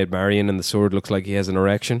song to Maid Marian, and the sword looks like he has an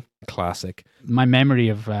erection. Classic. My memory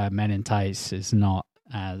of Men in Tights is not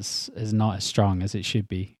as strong as it should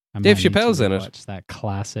be. Dave Chappelle's in it. Watch that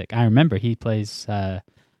classic. I remember he plays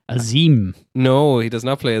Azim. No, he does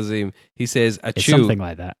not play Azim. He says Achoo. It's something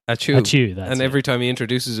like that. Achoo. That's and it. every time he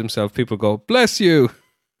introduces himself, people go, "Bless you."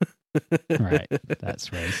 Right. That's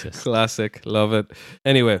racist. Classic. Love it.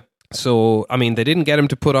 Anyway, so, I mean, they didn't get him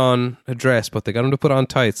to put on a dress, but they got him to put on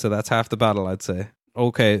tights, so that's half the battle, I'd say.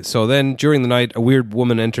 Okay, so then during the night, a weird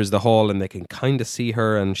woman enters the hall, and they can kind of see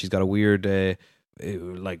her, and she's got a weird,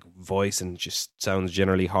 voice, and just sounds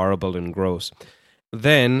generally horrible and gross.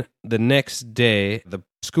 Then, the next day, the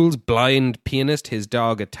school's blind pianist, his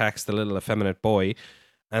dog, attacks the little effeminate boy,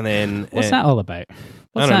 and then... What's that all about?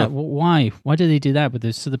 I don't know. Why? Why do they do that with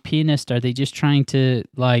this? So the pianist, are they just trying to,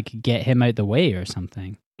 get him out the way or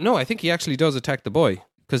something? No, I think he actually does attack the boy.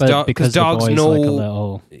 Because dogs the boy's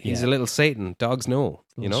know like he's a little Satan. Dogs know,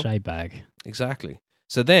 you know? Shy bag. Exactly.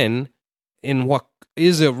 So then, in what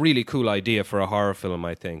is a really cool idea for a horror film,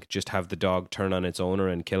 I think, just have the dog turn on its owner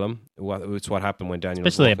and kill him. It's what happened when Daniel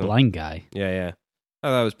Especially was a blind guy. Yeah.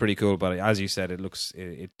 Oh, that was pretty cool, but as you said,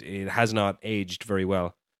 it has not aged very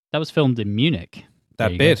well. That was filmed in Munich.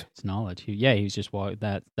 That bit. It's knowledge. He was just walking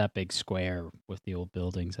that big square with the old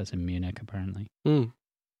buildings. That's in Munich, apparently.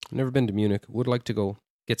 Never been to Munich. Would like to go.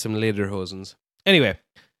 Get some lederhosens. Anyway,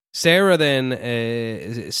 Sarah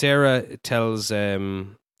tells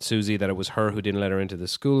Susie that it was her who didn't let her into the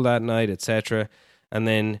school that night, etc. And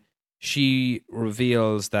then she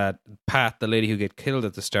reveals that Pat, the lady who get killed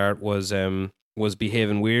at the start, was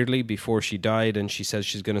behaving weirdly before she died, and she says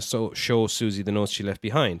she's going to show Susie the notes she left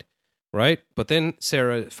behind, right? But then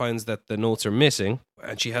Sarah finds that the notes are missing,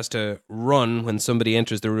 and she has to run when somebody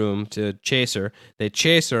enters the room to chase her. They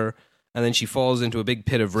chase her, and then she falls into a big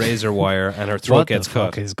pit of razor wire, and her throat gets cut. What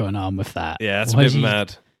the fuck is going on with that? Yeah, it's a bit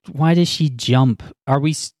mad. Why does she jump? Or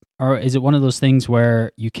is it one of those things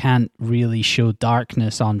where you can't really show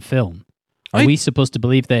darkness on film? Are we supposed to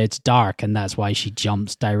believe that it's dark and that's why she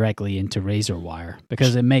jumps directly into razor wire?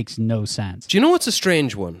 Because it makes no sense. Do you know what's a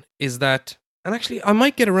strange one? Is that, and actually I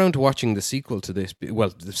might get around to watching the sequel to this, well,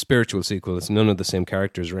 the spiritual sequel. It's none of the same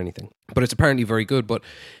characters or anything, but it's apparently very good. But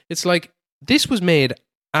it's like, this was made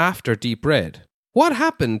after Deep Red. What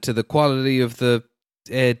happened to the quality of the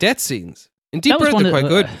death scenes? In Deep Red, they're quite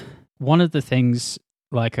good. One of the things,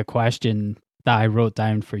 like a question that I wrote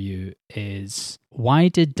down for you is, why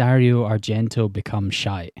did Dario Argento become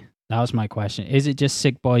shy? That was my question. Is it just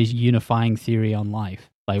Sick Boy's unifying theory on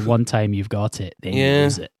life? Like, one time you've got it, then you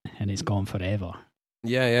lose it, and it's gone forever.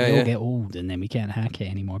 Yeah. We'll get old, and then we can't hack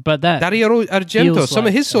it anymore. But that Dario Argento, some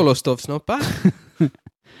of his solo stuff's not bad.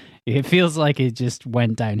 It feels like it just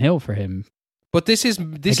went downhill for him. But this is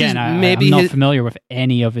maybe I'm not familiar with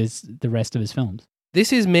any of the rest of his films.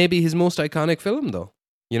 This is maybe his most iconic film, though.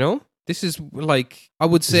 You know, this is like, I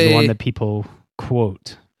would say, the one that people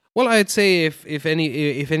quote. Well, I'd say if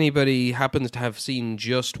anybody happens to have seen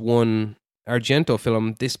just one Argento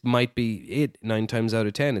film, this might be it. 9 times out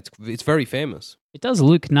of 10, it's very famous. It does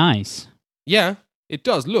look nice. Yeah, it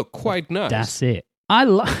does look quite nice. That's it. I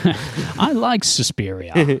like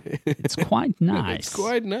Suspiria. It's quite nice. It's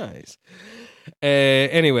quite nice.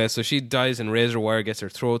 Anyway, so she dies in razor wire, gets her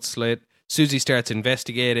throat slit. Susie starts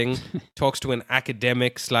investigating, talks to an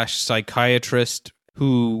academic / psychiatrist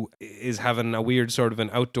who is having a weird sort of an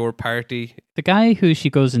outdoor party. The guy who she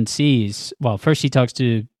goes and sees, well, first she talks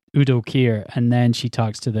to Udo Kier, and then she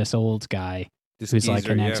talks to this old guy who's like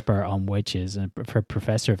an expert on witches and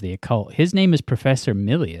professor of the occult. His name is Professor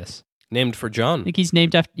Milius. Named for John. I think he's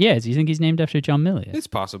named after... Yeah, do you think he's named after John Milius? It's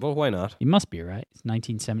possible. Why not? He must be, right? It's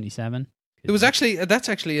 1977. It was actually... That's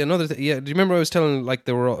actually another thing. Yeah, do you remember I was telling, like,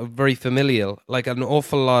 they were very familial? Like, an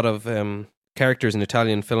awful lot of characters in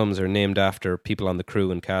Italian films are named after people on the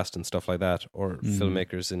crew and cast and stuff like that, or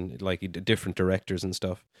filmmakers and like different directors and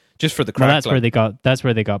stuff. Just for the crack. Well, that's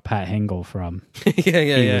where they got Pat Hingle from.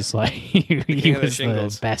 He was like he was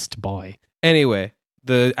the best boy. Anyway,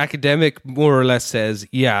 the academic more or less says,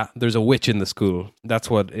 yeah, there's a witch in the school. That's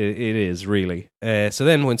what it is, really. So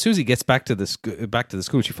then when Susie gets back to the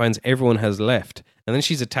school, she finds everyone has left. And then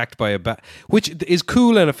she's attacked by a bat, which is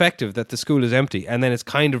cool and effective that the school is empty. And then it's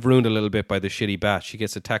kind of ruined a little bit by the shitty bat. She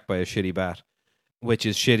gets attacked by a shitty bat, which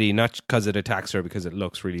is shitty, not because it attacks her, because it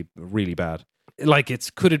looks really, really bad. Like,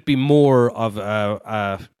 could it be more of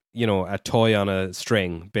a toy on a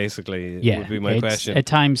string, basically, would be my question. At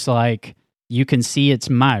times, like, you can see its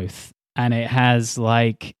mouth and it has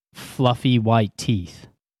like fluffy white teeth.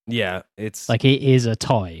 Yeah, it's like it is a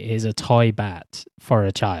toy. It is a toy bat for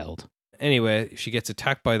a child. Anyway, she gets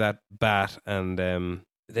attacked by that bat, and then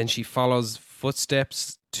she follows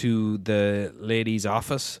footsteps to the lady's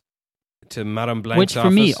office, to Madame Blanc's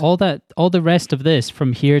office. Which for me, all the rest of this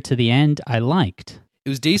from here to the end, I liked. It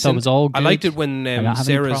was decent. So it was all good. I liked it when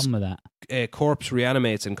Sarah's corpse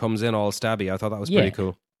reanimates and comes in all stabby. I thought that was pretty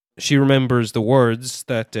cool. She remembers the words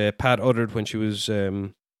that Pat uttered when she was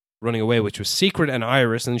running away, which was secret and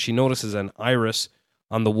iris, and she notices an iris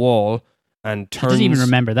on the wall and turns... She doesn't even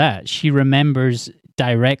remember that. She remembers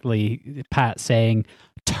directly Pat saying,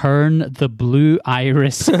 turn the blue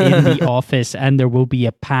iris in the office and there will be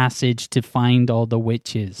a passage to find all the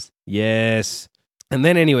witches. Yes. And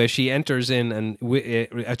then anyway, she enters in and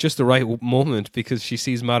at just the right moment, because she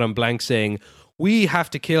sees Madame Blanc saying, we have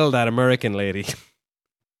to kill that American lady.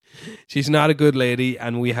 She's not a good lady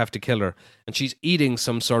and we have to kill her. And she's eating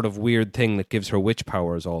some sort of weird thing that gives her witch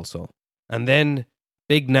powers also. And then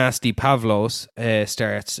big nasty Pavlos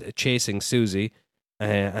starts chasing Susie.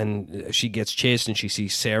 And she gets chased and she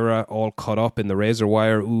sees Sarah all cut up in the razor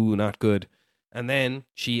wire. Ooh, not good. And then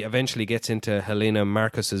she eventually gets into Helena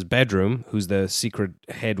Marcus's bedroom, who's the secret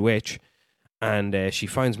head witch. And she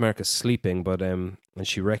finds Marcus sleeping, but and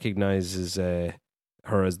she recognizes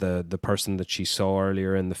her as the person that she saw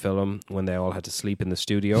earlier in the film when they all had to sleep in the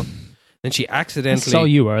studio. Then she accidentally... I saw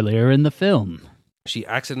you earlier in the film. She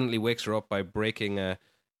accidentally wakes her up by breaking a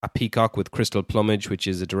peacock with crystal plumage, which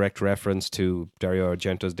is a direct reference to Dario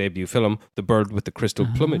Argento's debut film, The Bird with the Crystal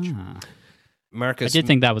Plumage. Marcus... I did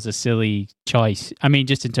think that was a silly choice. I mean,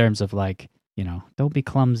 just in terms of like, don't be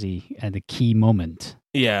clumsy at the key moment.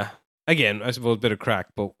 Yeah. Again, I suppose a bit of crack,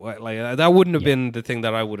 but like that wouldn't have been the thing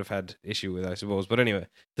that I would have had issue with, I suppose. But anyway,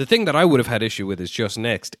 the thing that I would have had issue with is just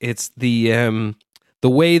next. It's the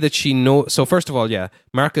way that she knows. So first of all,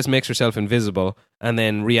 Marcus makes herself invisible and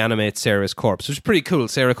then reanimates Sarah's corpse, which is pretty cool.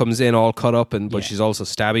 Sarah comes in all cut up, but she's also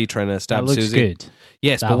stabby, trying to stab that looks Susie. Good.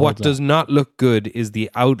 Yes, but what does not look good is the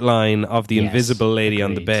outline of the invisible lady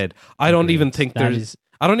on the bed. I don't even think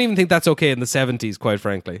that's okay in the 70s, quite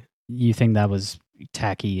frankly. You think that was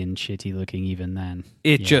tacky and shitty looking even then?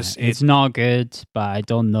 It's not good, but I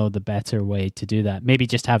don't know the better way to do that. Maybe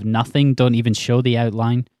just have nothing, don't even show the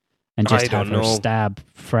outline, and just have her stab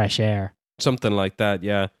fresh air. Something like that,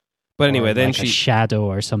 yeah. But anyway, then a shadow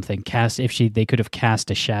or something. They could have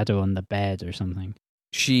cast a shadow on the bed or something.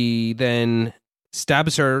 She then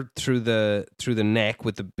stabs her through the neck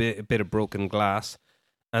with a bit of broken glass.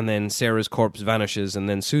 And then Sarah's corpse vanishes, and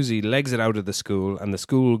then Susie legs it out of the school, and the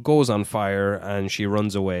school goes on fire, and she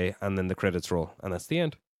runs away, and then the credits roll, and that's the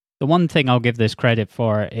end. The one thing I'll give this credit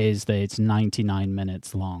for is that it's 99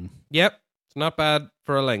 minutes long. Yep, it's not bad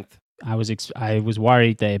for a length. I was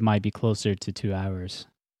worried that it might be closer to 2 hours.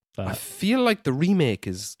 But I feel like the remake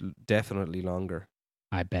is definitely longer.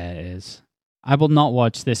 I bet it is. I will not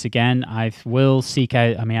watch this again. I will seek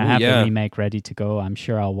out... I have the remake ready to go. I'm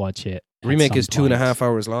sure I'll watch it. Remake is 2.5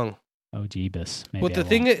 hours long. Oh, jeebus. But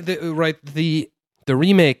the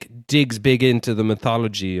remake digs big into the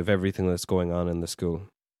mythology of everything that's going on in the school.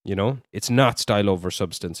 It's not style over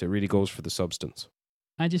substance. It really goes for the substance.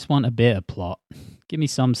 I just want a bit of plot. Give me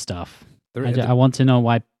some stuff. I want to know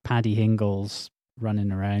why Paddy Hingle's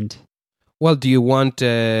running around. Well, do you want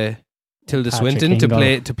Tilda Swinton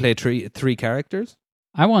to play three characters?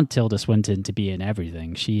 I want Tilda Swinton to be in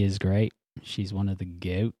everything. She is great. She's one of the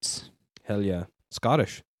goats. Hell yeah.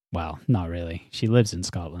 Scottish. Well, not really. She lives in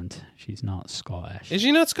Scotland. She's not Scottish. Is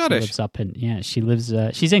she not Scottish? She lives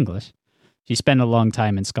she's English. She spent a long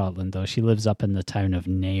time in Scotland, though. She lives up in the town of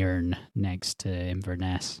Nairn, next to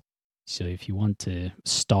Inverness. So if you want to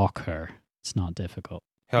stalk her, it's not difficult.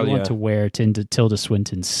 If you want to wear Tilda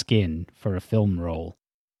Swinton's skin for a film role,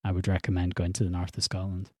 I would recommend going to the north of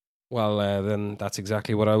Scotland. Well, then that's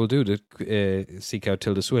exactly what I will do to seek out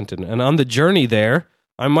Tilda Swinton. And on the journey there,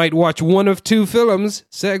 I might watch one of two films.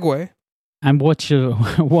 Segue. And what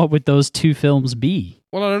what would those two films be?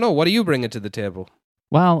 Well, I don't know. What are you bringing to the table?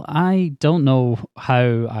 Well, I don't know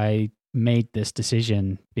how I made this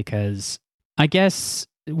decision because I guess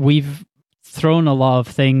we've thrown a lot of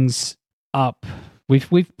things up. We've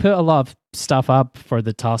put a lot of stuff up for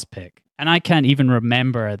the toss pick, and I can't even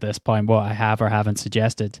remember at this point what I have or haven't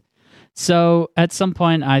suggested. So at some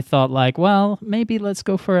point I thought like, well, maybe let's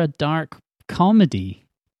go for a dark comedy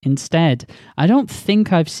instead. I don't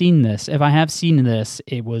think I've seen this. If I have seen this,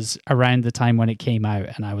 it was around the time when it came out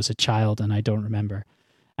and I was a child and I don't remember.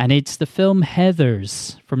 And it's the film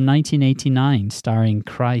Heathers from 1989 starring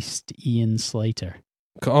Christ Ian Slater.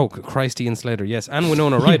 Oh, Christ, Ian Slater, yes. And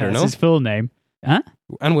Winona Ryder, That's no? his full name. Huh?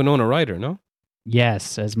 And Winona Ryder, no?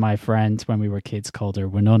 Yes, as my friend when we were kids called her,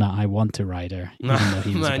 Winona I Want to Ride Her. even though he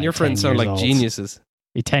was Man, about your 10 friends sound years like old. geniuses.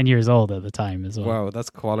 He's 10 years old at the time as well. Wow, that's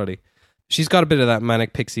quality. She's got a bit of that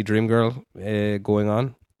manic pixie dream girl going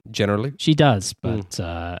on, generally. She does, but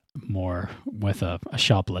more with a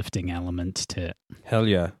shoplifting element to it. Hell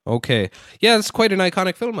yeah. Okay. Yeah, it's quite an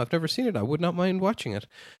iconic film. I've never seen it. I would not mind watching it.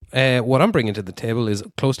 What I'm bringing to the table is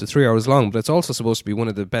close to 3 hours long, but it's also supposed to be one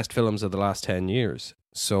of the best films of the last 10 years.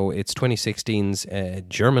 So it's 2016's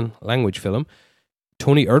German language film.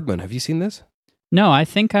 Tony Erdmann. Have you seen this? No, I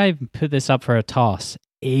think I put this up for a toss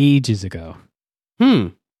ages ago.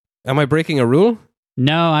 Am I breaking a rule?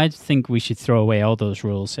 No, I think we should throw away all those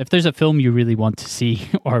rules. If there's a film you really want to see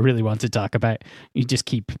or really want to talk about, you just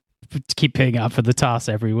keep putting it up for the toss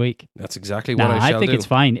every week. That's exactly what I shall think do. it's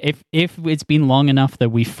fine. If it's been long enough that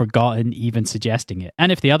we've forgotten even suggesting it,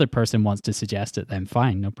 and if the other person wants to suggest it, then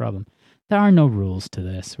fine, no problem. There are no rules to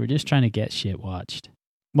this. We're just trying to get shit watched.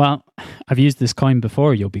 Well, I've used this coin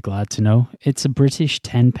before, you'll be glad to know. It's a British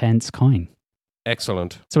 10 pence coin.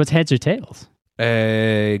 Excellent. So it's heads or tails.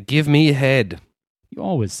 Give me head. You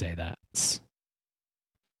always say that.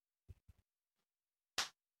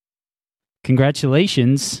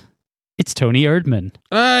 Congratulations. It's Tony Erdmann.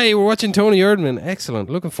 Hey, we're watching Tony Erdmann. Excellent.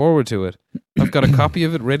 Looking forward to it. I've got a copy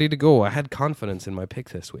of it ready to go. I had confidence in my pick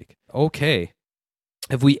this week. Okay.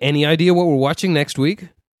 Have we any idea what we're watching next week?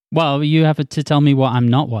 Well, you have to tell me what I'm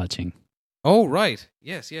not watching. Oh, right.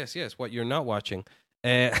 Yes. What you're not watching.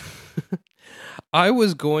 I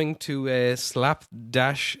was going to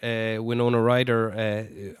slapdash Winona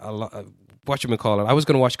Ryder. Whatchamacallit. I was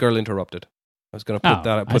going to watch Girl Interrupted. I was going to put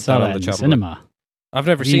that on the chopping block. Cinema. I've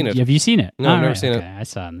never seen it. Have you seen it? No, I've never seen it. I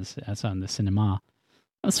saw it in the cinema.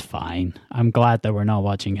 That's fine. I'm glad that we're not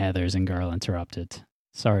watching Heathers and Girl Interrupted.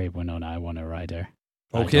 Sorry, Winona, I want to ride her.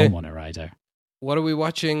 Okay. I don't want to ride her. What are we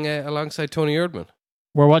watching alongside Tony Erdmann?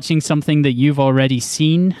 We're watching something that you've already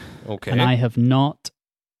seen, Okay. and I have not.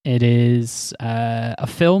 It is a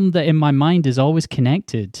film that in my mind is always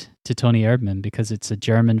connected to Tony Erdmann because it's a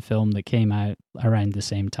German film that came out around the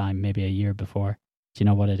same time, maybe a year before. Do you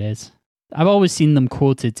know what it is? I've always seen them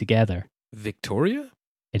quoted together. Victoria?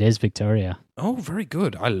 It is Victoria. Oh, very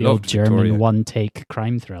good. I The love old German Victoria. one-take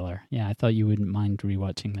crime thriller. Yeah, I thought you wouldn't mind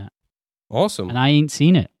rewatching that. Awesome. And I ain't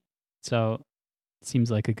seen it. So it seems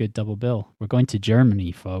like a good double bill. We're going to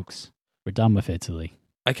Germany, folks. We're done with Italy.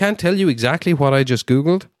 I can't tell you exactly what I just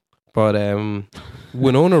Googled, but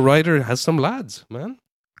Winona Ryder has some lads, man.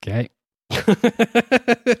 Okay.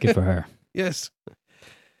 Good for her. Yes.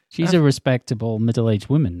 She's a respectable middle-aged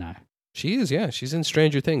woman now. She is, yeah. She's in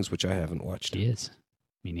Stranger Things, which I haven't watched. She is.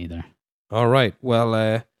 Me neither. All right. Well,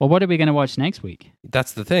 Well, what are we going to watch next week?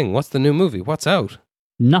 that's the thing. What's the new movie? What's out?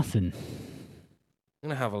 Nothing. I'm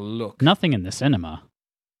going to have a look. Nothing in the cinema.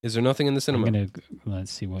 Is there nothing in the cinema?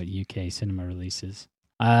 Let's see what UK cinema releases.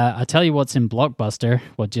 I'll tell you what's in Blockbuster,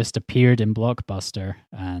 what just appeared in Blockbuster,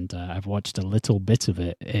 and I've watched a little bit of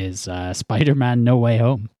it, is Spider-Man No Way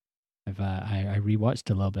Home. I rewatched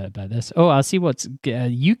a little bit about this. Oh, I'll see what's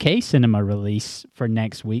UK cinema release for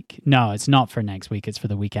next week. No, it's not for next week. It's for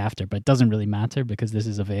the week after, but it doesn't really matter because this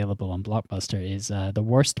is available on Blockbuster, is The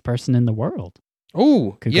Worst Person in the World.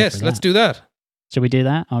 Oh, Could go yes. for Let's that. do that. Should we do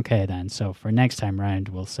that? Okay, then. So for next time round,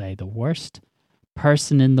 we'll say The Worst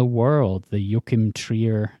Person in the World, the Joachim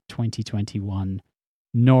Trier 2021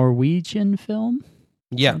 Norwegian film?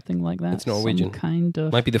 Yeah. Something like that. It's Norwegian. Some kind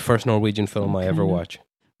of... Might be the first Norwegian film I ever Okay. watch.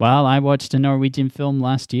 Well, I watched a Norwegian film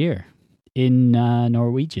last year in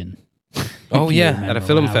Norwegian. Oh, If you yeah, remember at a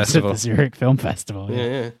film when I was festival. At the Zurich Film Festival.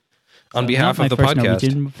 Yeah. So On behalf not of the my first podcast.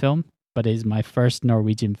 Norwegian film, but it is my first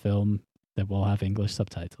Norwegian film that will have English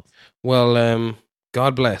subtitles. Well,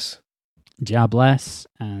 God bless. God bless,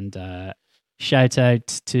 and shout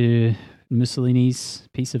out to Mussolini's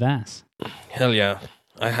piece of ass. Hell yeah.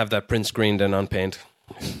 I have that print screened and on paint.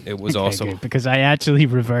 It was Okay, awesome. good, because I actually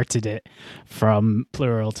reverted it from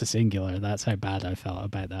plural to singular. That's how bad I felt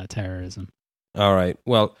about that terrorism. All right.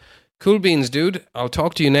 Well, cool beans, dude. I'll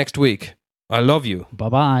talk to you next week. I love you.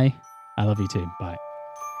 Bye-bye. I love you too. Bye.